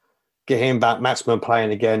injured. Get him back, Maximum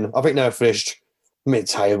playing again. I think they're finished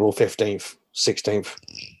mid-table, 15th, 16th.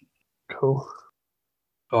 Cool.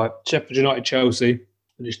 All right, Sheffield United, Chelsea.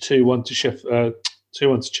 Finished 2-1 to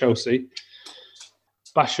 2-1 to Chelsea.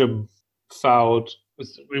 Basham fouled.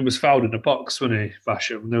 He was fouled in the box, wasn't he,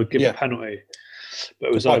 Basham? They were given a penalty, but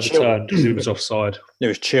it was overturned because he was offside. It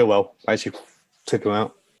was Chilwell, basically, took him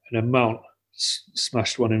out. And then Mount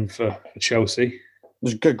smashed one in for Chelsea. It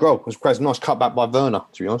was a good goal. It was quite a nice cutback by Werner,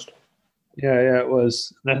 to be honest. Yeah, it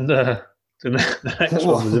was. Then the next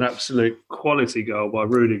one was an absolute quality goal by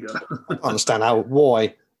Rudiger. I don't understand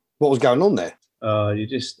what was going on there. There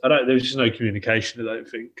was just no communication, I don't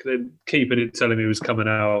think. The keeper didn't tell him he was coming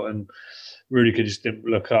out, and Rudiger just didn't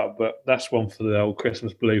look up. But that's one for the old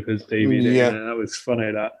Christmas bloopers DVD. Yeah. That was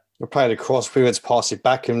funny, that. We played across, we went to pass it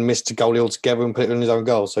back and missed the goalie altogether and put it on his own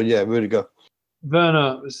goal. So, yeah, Rudiger.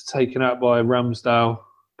 Werner was taken out by Ramsdale.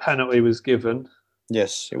 Penalty was given.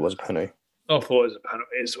 Yes, it was a penalty. I thought it was a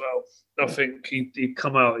penalty as well. I think he'd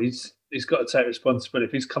come out. He's got to take responsibility.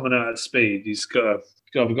 If he's coming out at speed, he's got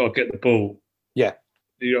to get the ball. Yeah,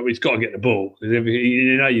 he's got to get the ball. If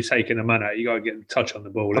you're taking a man out, you got to get a touch on the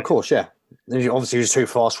ball. Of course, yeah. Obviously, he was too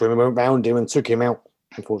fast for him. Went round him and took him out.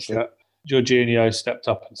 Unfortunately, Jorginho stepped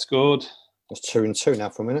up and scored. That's 2-2 now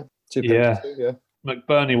for a minute. 2 yeah. penalties, yeah.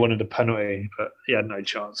 McBurney wanted a penalty, but he had no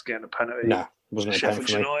chance getting a penalty. No, Wasn't a pain Sheffield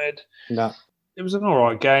for me. United. No. It was an all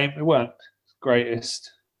right game. It weren't the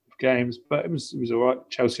greatest of games, but it was all right.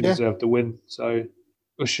 Chelsea Yeah. deserved the win. So,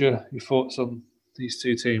 what's your thoughts on these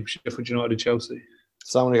two teams, Sheffield United and Chelsea?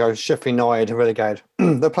 So I'm going to go Sheffield United, relegated.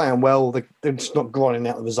 They're playing well. They're just not grinding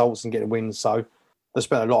out the results and getting wins. So they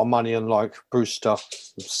spent a lot of money on like Brewster,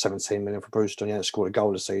 17 million for Brewster, and he hasn't scored a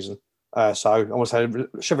goal this season. So I want to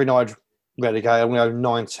say Sheffield United relegated. I'm going to go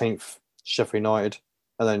 19th, Sheffield United,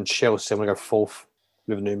 and then Chelsea. I'm going to go 4th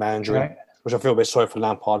with a new manager, Okay. which I feel a bit sorry for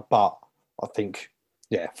Lampard, but I think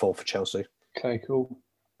 4th for Chelsea. Okay, cool.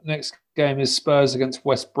 Next game is Spurs against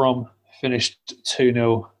West Brom. Finished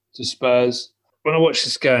 2-0 to Spurs. When I watched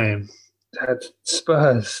this game, had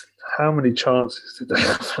Spurs, how many chances did they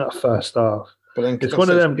have in that first half? But then It's one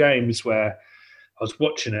of them games where I was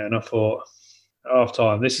watching it and I thought, at half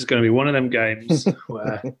time, this is going to be one of them games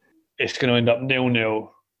where it's going to end up 0-0,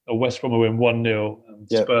 or West Brom will win 1-0, and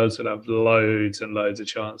Spurs will have loads and loads of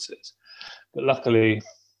chances. But luckily,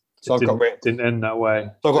 it didn't end that way.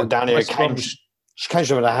 So I've got down here, Kane should have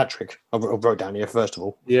had a hat-trick. I wrote down here, first of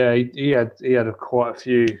all. Yeah, he had quite a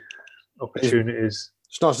few opportunities.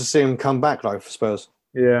 It's nice to see him come back, though, for Spurs.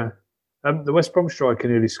 Yeah. The West Brom striker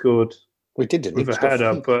nearly scored We didn't with a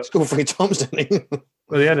header, but scored 3 times, didn't he?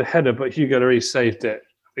 well, he had a header, but Hugo Lloris saved it.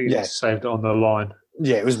 I think he just saved it on the line.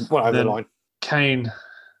 Yeah, it was one over the line. Kane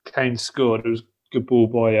scored. It was a good ball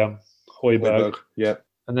by Højbjerg. Yeah.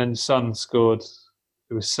 And then Son scored.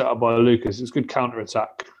 It was set up by Lucas. It was a good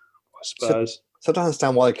counter-attack by Spurs. So I don't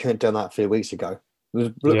understand why they couldn't have done that a few weeks ago.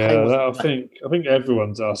 I think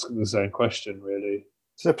everyone's asking the same question, really.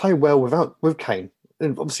 So they played well with Kane.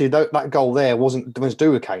 And obviously, that goal there wasn't to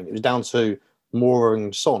do with Kane. It was down to Moura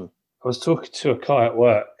and Son. I was talking to a guy at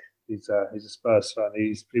work. He's a Spurs fan.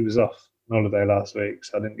 He was off on holiday last week,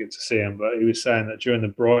 so I didn't get to see him. But he was saying that during the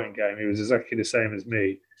Brighton game, he was exactly the same as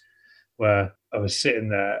me, where I was sitting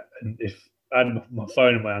there, and if I had my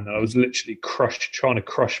phone in my hand, I was literally trying to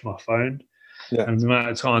crush my phone. Yeah. And the amount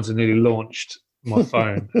of times I nearly launched my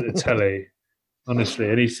phone at the telly, honestly.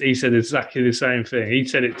 And he said exactly the same thing. He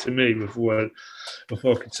said it to me before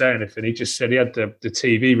I could say anything. He just said he had the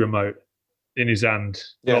TV remote in his hand,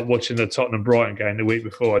 not watching the Tottenham Brighton game the week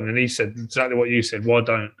before. And then he said exactly what you said. Why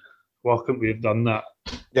couldn't we have done that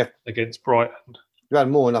against Brighton? You had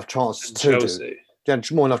more enough chances to Chelsea. do. You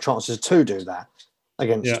had more enough chances to do that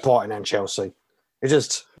against Brighton and Chelsea. It's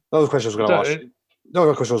just another question I was going to ask.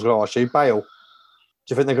 Another question I was going to ask you, Bale. Do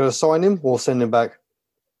you think they're going to sign him or send him back?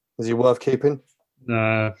 Is he worth keeping?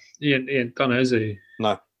 No, he ain't done it, is he?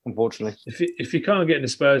 No, unfortunately. If you can't get in the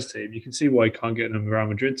Spurs team, you can see why he can't get in the Real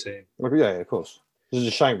Madrid team. Well, yeah, of course. It's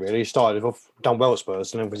a shame, really. He started off done well at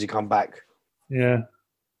Spurs, and then when he come back, yeah,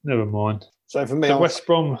 never mind. So for me, the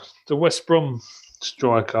West Brom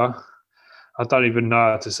striker, I don't even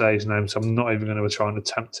know how to say his name, so I'm not even going to try and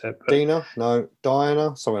attempt it.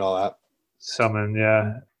 Diana, something like that. Something,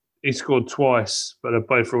 yeah. He scored twice, but they're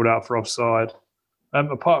both ruled out for offside.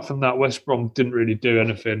 Apart from that, West Brom didn't really do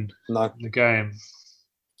anything in the game.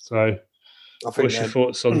 So, what's your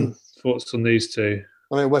thoughts on these two?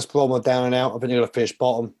 I mean, West Brom are down and out. I think they're going to finish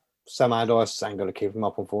bottom. Sam Allardyce ain't going to keep them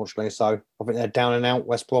up, unfortunately. So, I think they're down and out.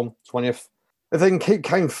 West Brom, 20th. If they can keep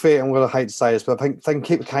Kane fit, I'm going to hate to say this, but I think if they can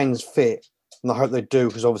keep Kane's fit, and I hope they do,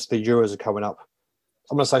 because obviously the Euros are coming up.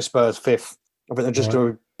 I'm going to say Spurs 5th. I think they're just going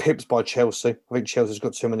to be pipped by Chelsea. I think Chelsea's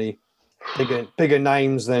got too many bigger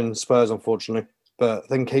names than Spurs, unfortunately. But if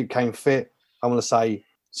they can keep Kane fit, I'm going to say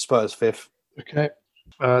Spurs 5th. Okay.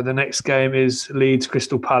 The next game is Leeds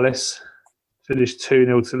Crystal Palace. Finished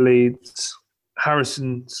 2-0 to Leeds.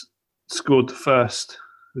 Harrison scored the first.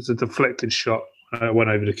 It was a deflected shot. Went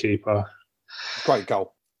over the keeper. Great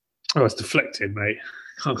goal. Oh, it's deflected, mate.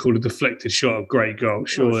 Can't call a deflected shot a great goal,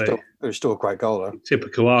 surely. It was still a great goal, though.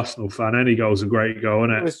 Typical Arsenal fan. Any goal's a great goal,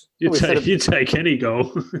 isn't it? You take any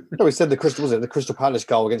goal. No, we said the Crystal Palace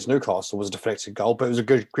goal against Newcastle was a deflected goal, but it was a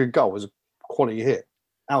good goal. It was a quality hit.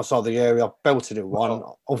 Outside the area, belted it one.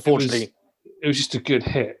 Unfortunately. It was just a good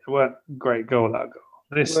hit. It weren't a great goal, that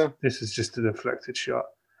goal. This is just a deflected shot.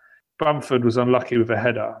 Bamford was unlucky with a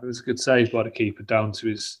header. It was a good save by the keeper down to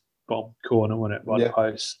his bottom corner, wasn't it, by the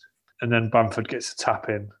post. And then Bamford gets a tap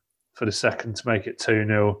in for the second to make it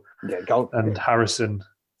 2-0. Yeah, goal. And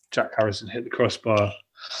Jack Harrison hit the crossbar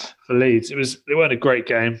for Leeds. It weren't a great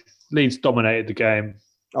game. Leeds dominated the game.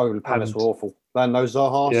 Oh, the Palace were awful. Then no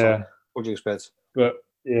Zaha. Yeah. So what do you expect? But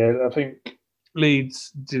yeah, I think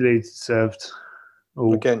Leeds deserved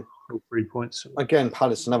all 3 points. Again,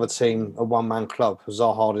 Palace, another team, a one-man club.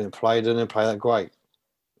 Zaha didn't play that great.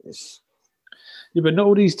 Yeah, but not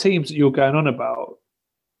all these teams that you're going on about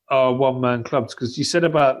are one-man clubs, because you said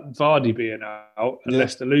about Vardy being out and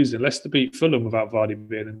Leicester losing. Leicester beat Fulham without Vardy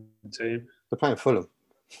being in the team. They're playing Fulham.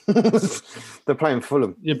 They're playing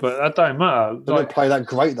Fulham. Yeah, but that don't matter. They don't play that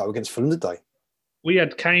great, though, against Fulham, did they? We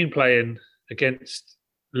had Kane playing against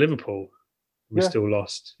Liverpool. We still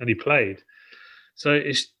lost, and he played. So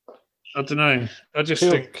it's, I don't know. I just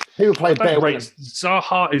think people play better.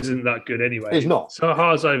 Zaha isn't that good anyway. He's not.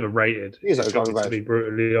 Zaha's overrated. He's overrated. To be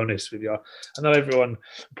brutally honest with you, I know everyone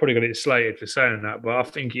probably got it slated for saying that, but I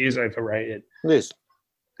think he is overrated. He is.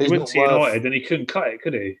 He went to United and he couldn't cut it,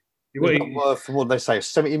 could he? He's not worth, what they say,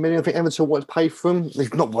 70 million. I think Everton wanted to pay for him.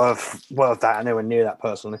 He's not worth that, anywhere near that,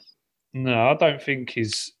 personally. No, I don't think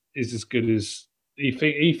he's as good as he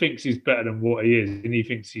thinks he's better than what he is, and he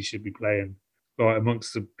thinks he should be playing like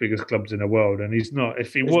amongst the biggest clubs in the world, and he's not.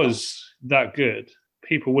 If he was that good,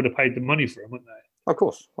 people would have paid the money for him, wouldn't they? Of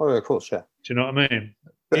course, of course, yeah. Do you know what I mean?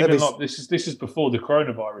 But even like this is before the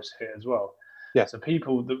coronavirus hit as well. Yeah. So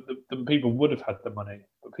people, the people would have had the money,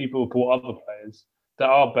 but people bought other players that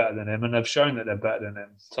are better than him, and they've shown that they're better than him.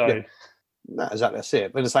 So, no, exactly, that's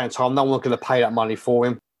it. But at the same time, no one's going to pay that money for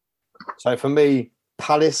him. So for me,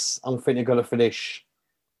 Palace, I'm thinking they're going to finish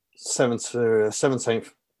 17th.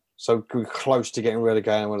 So close to getting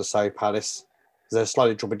relegated, I'm going to say Palace. They're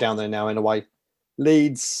slowly dropping down there now in a way.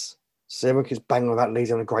 Leeds, so everyone keeps banging on about Leeds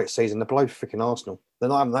having a great season. They're below freaking Arsenal. They're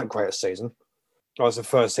not having that great a season. Oh, it's the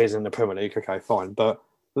first season in the Premier League. Okay, fine. But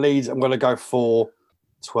Leeds, I'm going to go for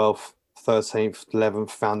 12th, 13th, 11th,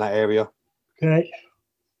 found that area. Okay.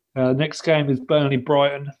 Next game is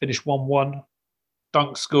Burnley-Brighton, finished 1-1.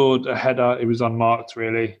 Dunk scored a header. It was unmarked,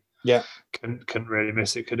 really. Yeah. Couldn't really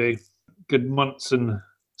miss it, could he? Good Munson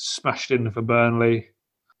smashed in for Burnley.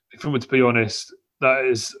 If I were to be honest, that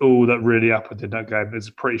is all that really happened in that game. It was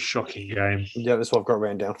a pretty shocking game. Yeah, that's what I've got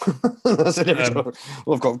written down. That's it.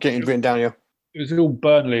 I've got getting written down here. It was all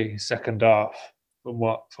Burnley second half, from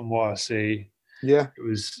what I see. Yeah. It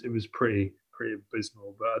was pretty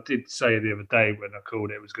abysmal. But I did say the other day when I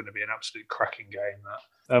called it was going to be an absolute cracking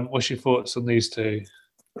game. What's your thoughts on these two?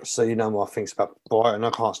 So you know my things about Brighton. I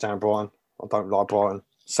can't stand Brighton. I don't like Brighton.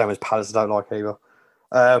 Same as Palace, I don't like either.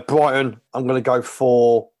 Brighton, I'm going to go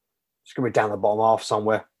for, it's going to be down the bottom half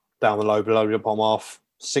somewhere. Down the low, below the bottom half.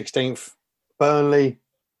 16th. Burnley.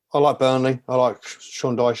 I like Burnley. I like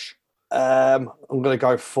Sean Dyche. I'm going to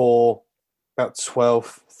go for about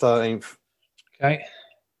 12th, 13th. Okay.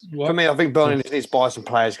 What? For me, I think Burnley needs to buy some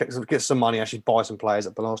players, get some money, actually buy some players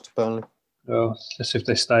that belongs to Burnley. Well, let's see if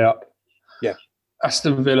they stay up. Yeah.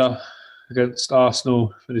 Aston Villa against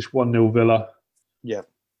Arsenal, finished 1-0 Villa. Yeah.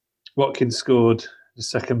 Watkins scored the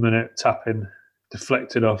second minute, tapping,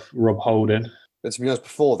 deflected off Rob Holding. But to be honest,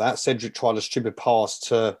 before that, Cedric tried a stupid pass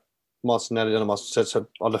to Martinelli, to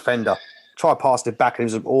our defender. Tried passed it back, and it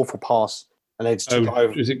was an awful pass. And they just took it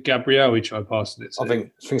over. Was it Gabriel he tried passing it to? I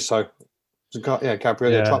think so. Yeah,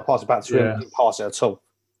 Gabriel. They tried to pass it back to him, didn't pass it at all.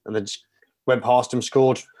 And then just went past him,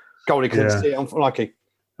 scored. Goalie couldn't see it, unlucky.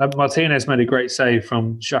 Martinez made a great save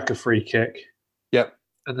from Xhaka free kick. Yep.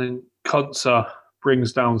 And then Konsa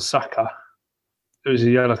brings down Saka. It was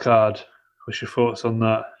a yellow card. What's your thoughts on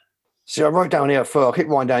that? See, I wrote down here first. I keep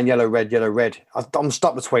writing down yellow, red. I'm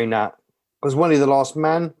stuck between that. Was Wendy the last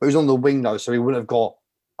man? But he was on the wing, though, so he wouldn't have got,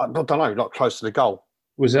 I don't know, like close to the goal.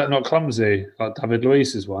 Was that not clumsy, like David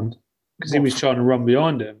Luiz's one? Because he was trying to run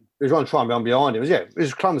behind him. He was trying to run behind him. It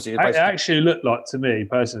was clumsy. It actually looked like, to me,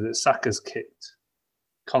 personally, that Saka's kicked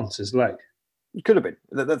Konsa's leg. It could have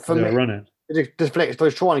been. For me, running. It deflected. They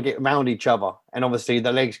were trying to get around each other, and obviously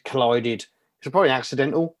the legs collided. It was probably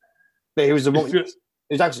accidental, but he was the wrong. It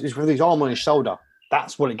was actually with his arm on his shoulder.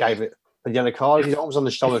 That's what it gave it the yellow card. His arm was on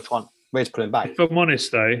the shoulder, ready to pull him back. If I'm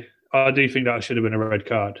honest, though, I do think that should have been a red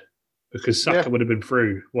card because Saka would have been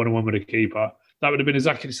through 1-on-1 with the keeper. That would have been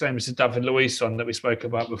exactly the same as the David Luiz one that we spoke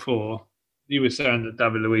about before. You were saying that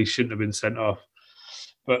David Luiz shouldn't have been sent off,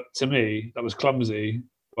 but to me, that was clumsy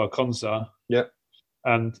by Konsa. Yeah.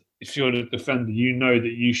 And if you're the defender, you know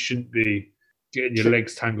that you shouldn't be getting your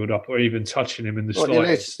legs tangled up or even touching him in the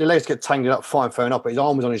slightest. Your legs get tangled up, fine, fair enough, but his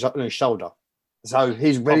arm was on his shoulder. So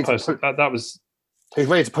he's ready he's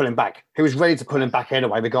ready to pull him back. He was ready to pull him back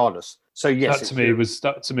anyway, regardless. So yes.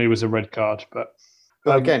 That to me was a red card. But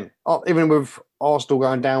again, even with Arsenal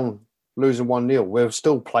going down, losing 1-0, we've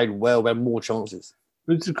still played well, we had more chances.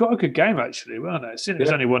 It's got a good game actually, weren't it? It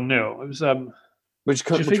was only 1-0. It was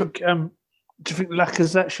do you think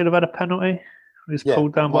Lacazette should have had a penalty? He was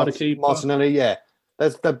pulled down by the keeper. Martinelli, yeah.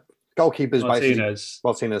 There's the goalkeeper's Martinez,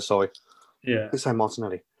 sorry. Yeah. Let's say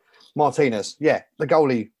Martinelli. Martinez, yeah. The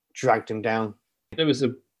goalie dragged him down. There was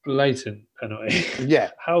a blatant penalty.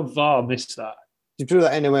 Yeah. How VAR missed that? If you do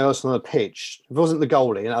that anywhere else on the pitch, if it wasn't the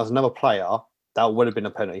goalie and that was another player, that would have been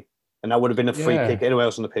a penalty. And that would have been a free kick anywhere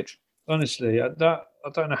else on the pitch. Honestly, I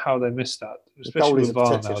don't know how they missed that, Goalies especially with are VAR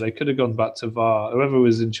protected. now. They could have gone back to VAR. Whoever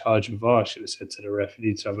was in charge of VAR should have said to the ref, "You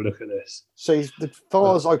need to have a look at this." See, the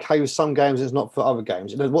VAR's okay with some games, it's not for other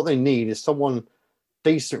games. What they need is someone,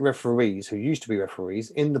 decent referees who used to be referees,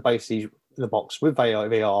 in the box with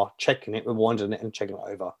VAR, checking it, rewinding it, and checking it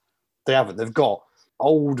over. They haven't. They've got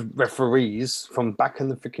old referees from back in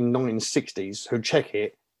the freaking 1960s who check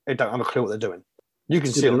it. They don't have a clue what they're doing. You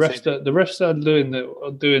can see the refs that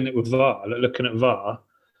are doing it with VAR, like looking at VAR,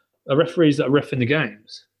 are referees that are reffing the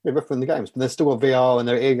games. They're refereeing the games, but they've still got VR and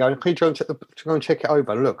they're here going, "Can you go and check it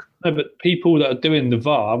over? Look." No, but people that are doing the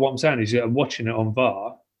VAR, what I'm saying is that are watching it on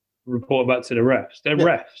VAR, report back to the refs. They're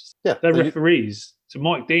refs. Yeah, They're referees. So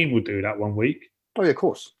Mike Dean would do that one week. Oh, yeah, of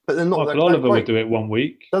course. But they're not. Michael Oliver would do it one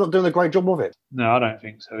week. They're not doing a great job of it. No, I don't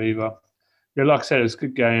think so either. Yeah, like I said, it was a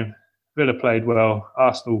good game. Villa played well.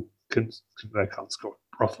 Arsenal can't score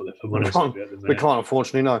a profit, if I'm honest with you. We can't,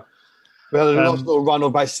 unfortunately, no. We had a nice little run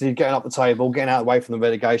of basically getting up the table, getting out of the way from the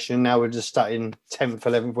relegation. Now we're just starting 10th,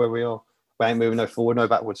 11th where we are. We ain't moving no forward, no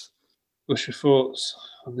backwards. What's your thoughts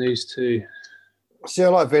on these two? See, I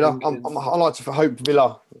like Villa. I like to hope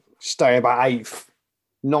Villa stay about 8th,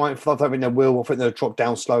 9th. I don't think they will. I think they'll drop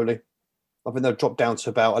down slowly. I think they'll drop down to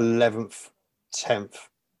about 11th, 10th.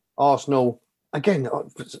 Arsenal, again,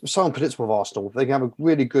 so unpredictable with Arsenal. They can have a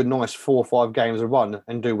really good, nice 4 or 5 games of run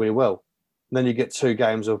and do really well. And then you get 2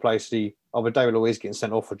 games of basically either David Luiz getting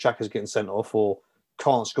sent off or Xhaka's getting sent off or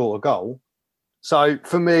can't score a goal. So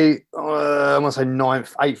for me, I'm going to say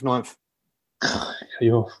 9th, 8th, 9th.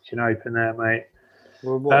 You're fucking open there, mate.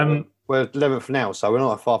 We're 11th now, so we're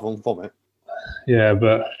not far from it. Yeah,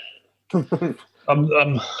 but I'm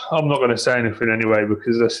not going to say anything anyway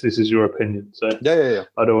because this is your opinion. So yeah.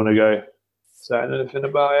 I don't want to go saying anything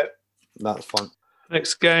about it. That's fine.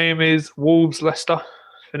 Next game is Wolves-Leicester.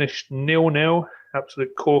 Finished 0-0.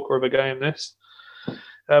 Absolute corker of a game, this.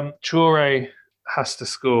 Toure has to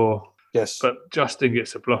score. Yes. But Justin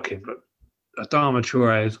gets a blocking. But Adama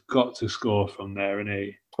Toure has got to score from there, and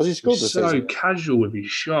he has he scored this season? So casual with his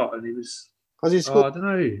shot, and he was. Has he scored? I don't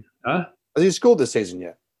know. Huh? Has he scored this season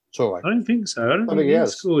yet? Toure? I don't think so. I don't think he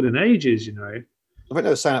has scored in ages. You know. I think they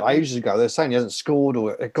were saying it ages ago. They're saying he hasn't scored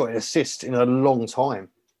or got an assist in a long time.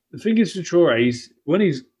 The thing is, for Toure, when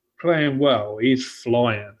he's playing well, he's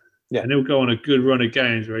flying. Yeah. And he'll go on a good run of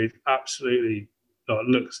games where he absolutely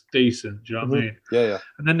looks decent. Do you know what I mean? Yeah.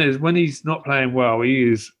 And then there's when he's not playing well, he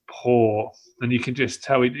is poor. And you can just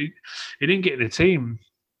tell he didn't get in the team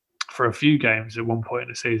for a few games at one point in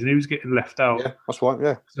the season. He was getting left out. Yeah, that's right,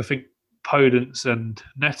 yeah. I think Podence and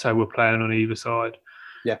Neto were playing on either side.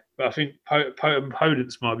 Yeah. But I think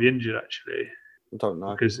Podence might be injured, actually. I don't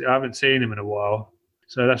know. Because I haven't seen him in a while.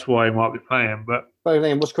 So that's why he might be playing. But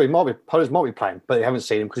what's great? Podence might be playing, but they haven't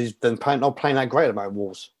seen him because he's then not playing that great at the moment,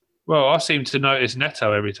 Wolves. Well, I seem to notice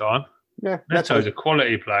Neto every time. Yeah. Neto's a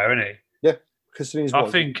quality player, isn't he? Yeah. Because I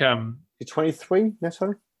think... he's 23,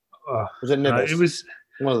 Neto? Was it Neves? It was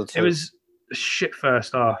one of the two. It was a shit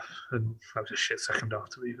first half and that was a shit second half,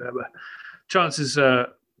 to be fair. But chances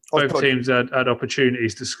both teams had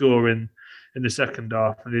opportunities to score in the second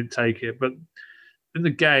half and didn't take it. But in the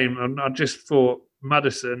game, I just thought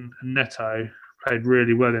Maddison and Neto played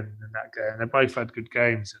really well in that game. They both had good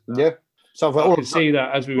games. Yeah. So I can see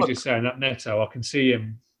that, as we were just saying, that Neto, I can see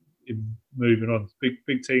him moving on. Big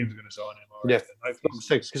teams are going to sign him. Yeah.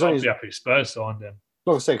 Because I'd be happy Spurs signed him.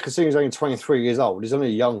 Like I said, because he's only 23 years old, he's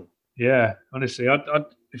only young. Yeah, honestly, I'd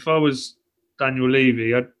if I was Daniel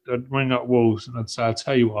Levy, I'd ring up Wolves and I'd say, I'll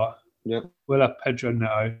tell you what, we'll have Pedro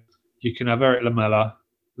Neto, you can have Eric Lamela,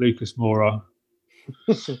 Lucas Moura,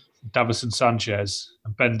 Davison Sanchez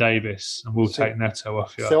and Ben Davis, and we'll take Neto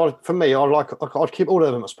off you. So for me, I'd keep all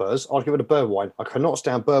of them at Spurs. I'd give it a Bergwijn. I cannot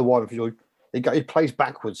stand Bergwijn. He plays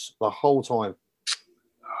backwards the whole time.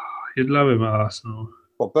 You'd love him at Arsenal.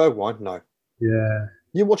 What, Bergwijn? No. Yeah.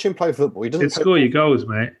 You watch him play football. He doesn't score your goals,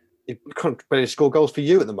 mate. He can't barely score goals for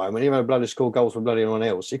you at the moment. Even though bloody score goals for bloody anyone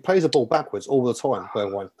else. He plays the ball backwards all the time,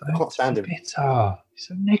 Bergwijn. I can't stand him. Bitter. He's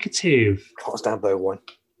so negative. Can't stand Bergwijn.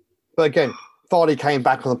 But again, Vardy came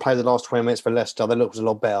back on the play the last 20 minutes for Leicester. They looked a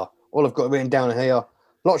lot better. All I've got written down here,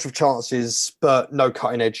 lots of chances, but no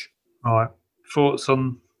cutting edge. All right. Thoughts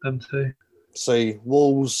on them two? See,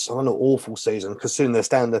 Wolves are an awful season because soon they've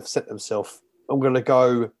set themselves. I'm going to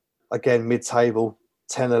go, again, mid-table,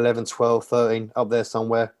 10, 11, 12, 13, up there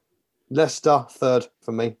somewhere. Leicester, third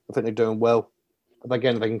for me. I think they're doing well. But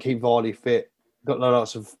again, they can keep Vardy fit. Got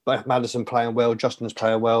lots of Maddison playing well, Justin's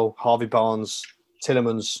playing well, Harvey Barnes,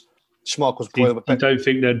 Tillemans. Schmeichel's You probably don't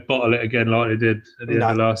think they'd bottle it again like they did at the end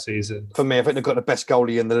of last season? for me. I think they've got the best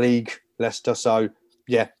goalie in the league, Leicester. So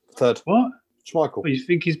yeah, third. What? Schmeichel. Well, you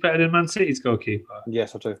think he's better than Man City's goalkeeper?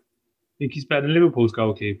 Yes, I do. Think he's better than Liverpool's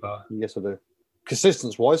goalkeeper? Yes, I do.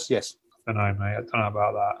 Consistency-wise, yes. I don't know, mate. I don't know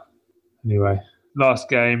about that. Anyway, last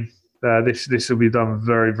game. This will be done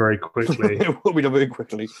very, very quickly. It will be done very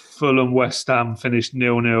quickly. Fulham West Ham finished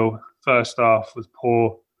 0-0. First half was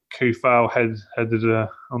poor. Kufal headed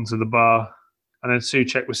onto the bar. And then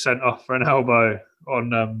Souček was sent off for an elbow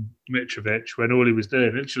on Mitrovic when all he was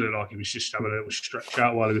doing, literally like he was just having a little stretch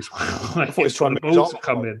out while he was waiting he was trying for to the ball to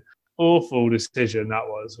come in. Awful decision that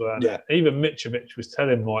was. Yeah. Even Mitrovic was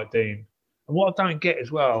telling Mike Dean. And what I don't get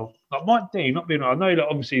as well, like Mike Dean, not being, I know that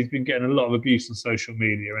obviously he's been getting a lot of abuse on social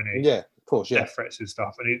media, and Yeah, of course, yeah. death threats and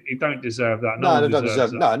stuff, and he don't deserve that. No,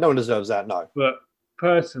 no one deserves that. No. But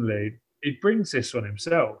personally, he brings this on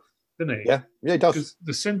himself, doesn't he? Yeah, he does. Because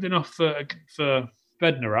the sending off for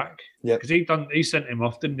Bednarak, because he sent him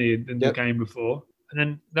off, didn't he, in the game before? And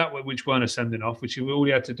then that one, which weren't a sending off, which all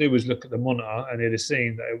he had to do was look at the monitor and he'd have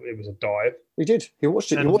seen that it was a dive. He did. He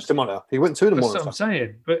watched it. He watched the monitor. He went to the monitor. That's what I'm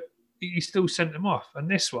saying. But he still sent him off. And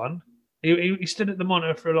this one, he stood at the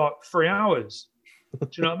monitor for like 3 hours. Do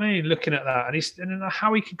you know what I mean? Looking at that. And I don't know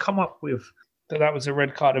how he could come up with that was a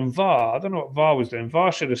red card. And VAR, I don't know what VAR was doing.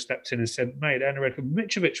 VAR should have stepped in and said, mate, that ain't a red card.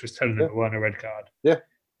 Mitrovic was telling him it weren't a red card. Yeah.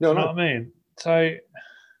 No, you know what I mean? So...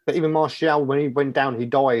 But even Martial, when he went down, he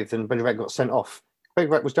dived and Bednarak got sent off.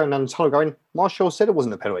 Bednarak was down the tunnel going, Martial said it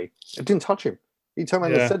wasn't a penalty. It didn't touch him. He turned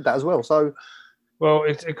around and said that as well. So, well,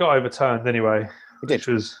 it got overturned anyway, which did.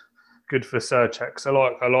 Was good for Souček.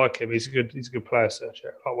 I like him. He's a good player,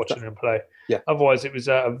 Souček. I like watching him play. Yeah. Otherwise, it was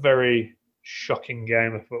a very shocking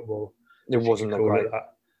game of football. It wasn't that great.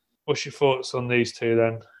 What's your thoughts on these two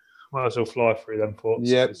then? Might as well fly through them thoughts.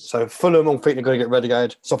 Yeah. So Fulham, I think they're going to get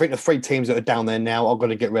relegated. So I think the 3 teams that are down there now are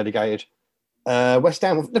going to get relegated. West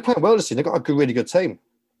Ham, they're playing well this season. They've got a really good team.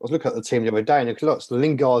 I was looking at the team the other day, and look,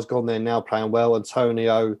 Lingard's gone there now playing well.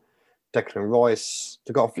 Antonio, Declan Rice.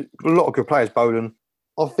 They've got a lot of good players. Bowden.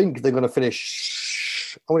 I think they're going to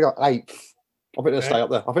finish. I'm going to go 8th. I think they'll stay up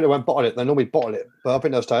there. I think they won't bottle it. They normally bottle it, but I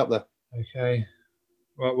think they'll stay up there. Okay.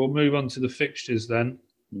 Right, we'll move on to the fixtures then.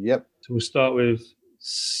 Yep. So we'll start with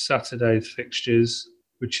Saturday's fixtures,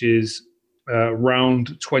 which is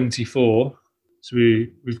round 24. So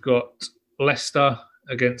we've got Leicester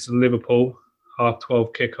against Liverpool,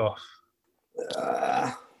 12:30 kickoff.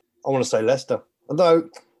 I want to say Leicester. Although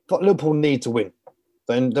Liverpool need to win.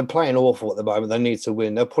 They're playing awful at the moment. They need to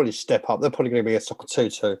win. They'll probably step up. They're probably going to be a soccer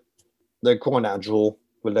 2-2. They're going out a draw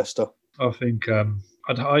with Leicester. I think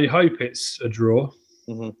I hope it's a draw.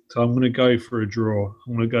 Mm-hmm. So I'm going to go for a draw.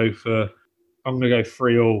 I'm going to go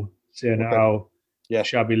 3-3, seeing how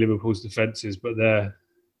shabby Liverpool's defence is, but their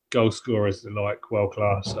goal scorers are like world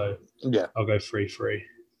class. So yeah, I'll go 3-3.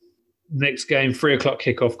 Next game, 3:00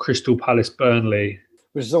 kickoff, Crystal Palace Burnley.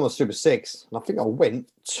 Which is on the Super 6. And I think I went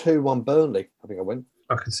 2-1 Burnley.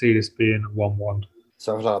 I can see this being 1-1.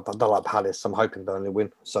 So I don't like Palace. I'm hoping Burnley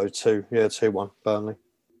win. So 2-1 Burnley.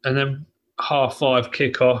 And then 5:30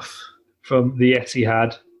 kickoff from the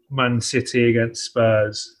Etihad, Man City against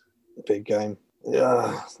Spurs. Big game.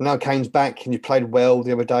 Yeah. Now Kane's back and you played well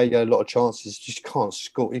the other day. You had a lot of chances. Just can't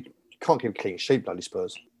score. You can't keep a clean sheet, bloody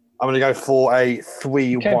Spurs. I'm going to go for a 3-1.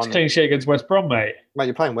 You kept clean sheet against West Brom, mate. Mate,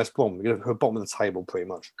 you're playing West Brom. You're the bottom of the table, pretty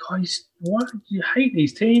much. Guys, why do you hate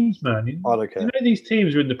these teams, man? I don't care. You know these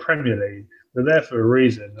teams are in the Premier League. They're there for a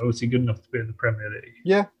reason. They're obviously good enough to be in the Premier League.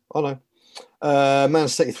 Yeah, I know. Man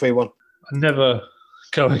City 3-1. I never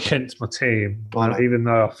go against my team, even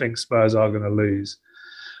though I think Spurs are going to lose.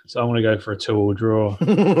 So I'm going to go for a 2-2 draw.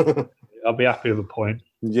 I'll be happy with a point.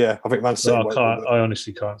 Yeah, I think Man City. I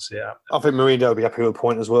honestly can't see it happening. I think Mourinho will be happy with a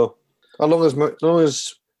point as well. As long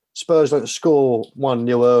as Spurs don't score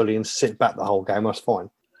 1-0 early and sit back the whole game, that's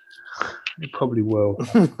fine. It probably will.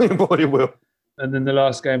 It probably will. And then the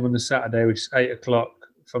last game on the Saturday, which is 8:00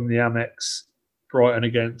 from the Amex, Brighton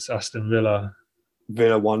against Aston Villa.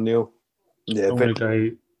 Villa 1-0. Yeah, I'm going to go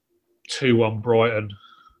 2-1 Brighton.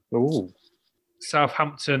 Ooh.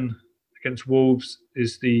 Southampton against Wolves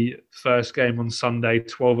is the first game on Sunday,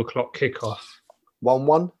 12:00 kickoff.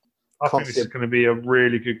 1-1. I think this is going to be a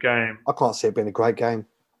really good game. I can't see it being a great game.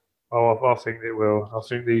 Oh, I think it will. I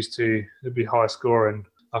think these two will be high scoring.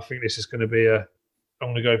 I think this is going to be I'm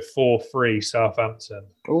going to go 4-3 Southampton.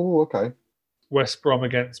 Oh, okay. West Brom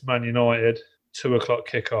against Man United, 2:00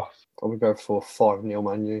 kickoff. I would go for 5-0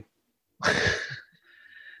 Man U.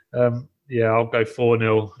 Yeah, I'll go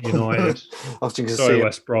 4-0 United. I was thinking Sorry,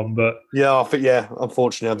 West Brom, but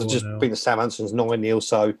unfortunately, I've just beaten the Southampton's 9-0.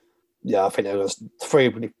 So Yeah, I think it was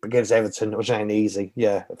 3 against Everton. It was ain't easy.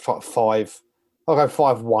 Yeah, 5. I'll go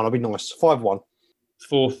 5-1. I'll be nice. 5-1.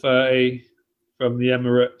 4:30 from the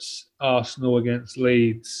Emirates. Arsenal against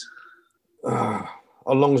Leeds. As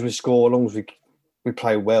long as we score, as long as we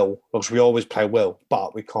play well, because we always play well,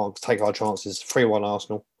 but we can't take our chances. 3-1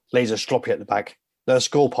 Arsenal. Leeds are sloppy at the back. They'll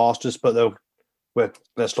score past us, but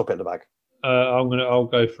they're sloppy at the back. I'll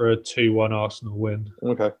go for a 2-1 Arsenal win.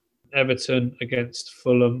 Okay. Everton against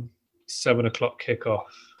Fulham. 7:00 kickoff.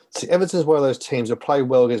 See, Everton's one of those teams that play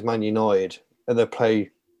well against Man United, and they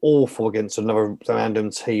play awful against another random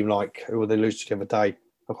team like who they lose to the other day.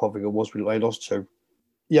 I can't think it was they lost to.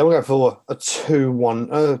 Yeah, we'll go for a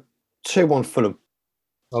 2-1. 2-1 Fulham.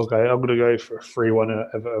 Okay, I'm going to go for a 3-1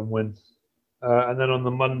 Everton win. And then on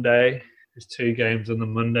the Monday, there's 2 games on the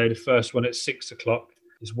Monday. The first one at 6:00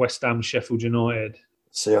 is West Ham Sheffield United.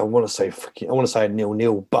 See, I want to say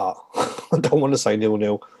 0-0, but I don't want to say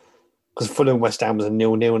 0-0 because Fulham West Ham was a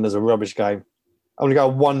 0-0 and there's a rubbish game. I'm going to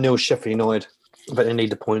go 1-0 Sheffield United, but they need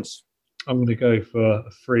the points. I'm going to go for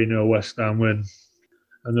a 3-0 West Ham win.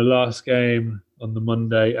 And the last game on the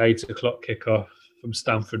Monday, 8:00 kickoff from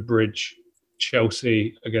Stamford Bridge,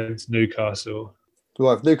 Chelsea against Newcastle.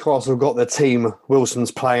 Well, if Newcastle got their team,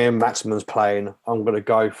 Wilson's playing, Maximan's playing, I'm going to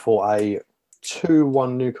go for a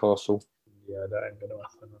 2-1 Newcastle. Yeah, that ain't going to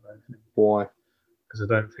happen, I don't think. Why? Because I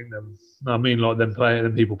don't think them. No, I mean, like them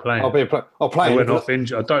people playing. I'll play. They went off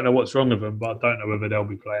injured. I don't know what's wrong with them, but I don't know whether they'll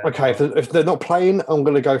be playing. Okay, if they're not playing, I'm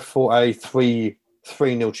going to go for a 3-0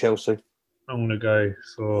 Chelsea. I'm going to go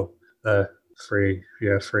for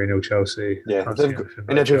 3-0 Chelsea. Yeah,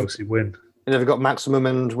 Chelsea win. And if they've got Maximum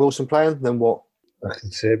and Wilson playing, then what? I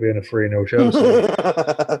can see it being a 3-0 Chelsea.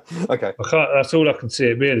 Okay. That's all I can see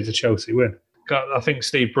it being is a Chelsea win. I think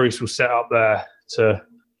Steve Bruce will set up there to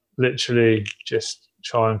literally just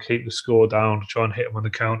try and keep the score down, try and hit them on the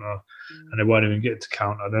counter, and they won't even get to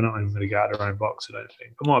counter. They're not even going to get out of their own box, I don't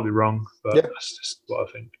think. I might be wrong, but that's just what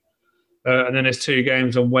I think. And then there's 2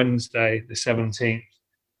 games on Wednesday, the 17th.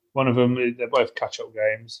 One of them, they're both catch-up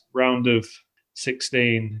games. Round of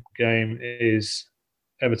 16 game is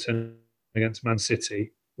Everton against Man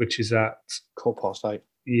City, which is at 8:15.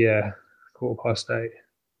 Yeah, 8:15.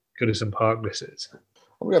 Goodison Park, this is.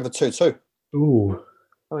 I'm going to go for 2-2. Ooh.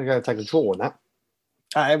 I'm going to go take a draw on that.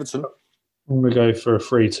 At Everton. I'm going to go for a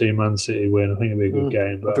 3-2 Man City win. I think it'll be a good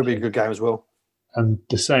game. It'll be a good game as well. And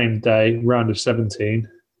the same day, round of 17,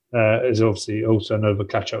 is obviously also another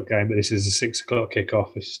catch-up game, but this is a 6:00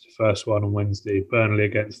 kickoff. This is the first one on Wednesday. Burnley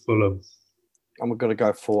against Fulham. I'm going to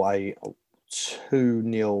go for a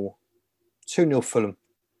 2-0 Fulham.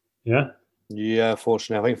 Yeah? Yeah,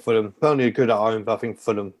 fortunately. I think Fulham, Burnley are good at home, but I think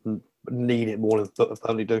Fulham need it more than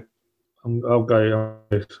Burnley do. I'll go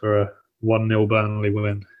for a 1-0 Burnley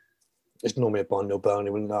win. It's normally a 1-0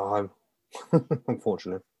 Burnley win at home,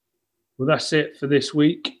 unfortunately. Well, that's it for this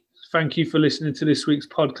week. Thank you for listening to this week's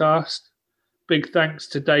podcast. Big thanks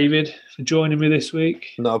to David for joining me this week.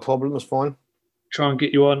 No problem, that's fine. Try and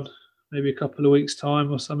get you on maybe a couple of weeks'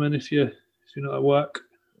 time or something if you're not at work.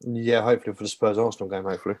 Yeah, hopefully for the Spurs Arsenal game,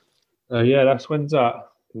 hopefully. Yeah, that's when's that?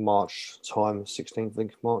 March time, 16th, I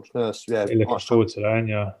think, March. No, yeah, you're looking forward to that, aren't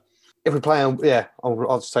you? If we play,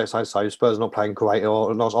 I'll say Spurs are not playing great,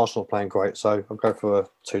 or not Arsenal playing great, so I'll go for a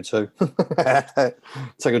 2-2.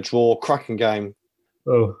 Take a draw, cracking game.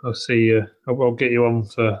 Oh, I'll see you. I'll get you on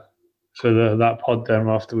for that pod then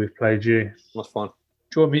after we've played you. That's fine.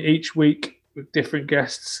 Join me each week with different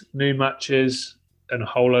guests, new matches, and a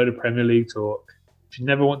whole load of Premier League talk. If you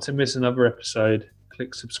never want to miss another episode,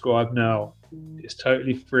 click subscribe now. It's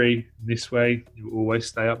totally free. This way, you will always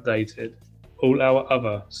stay updated. All our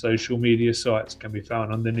other social media sites can be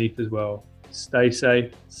found underneath as well. Stay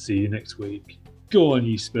safe. See you next week. Go on,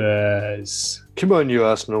 you Spurs. Come on, you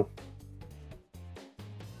Arsenal.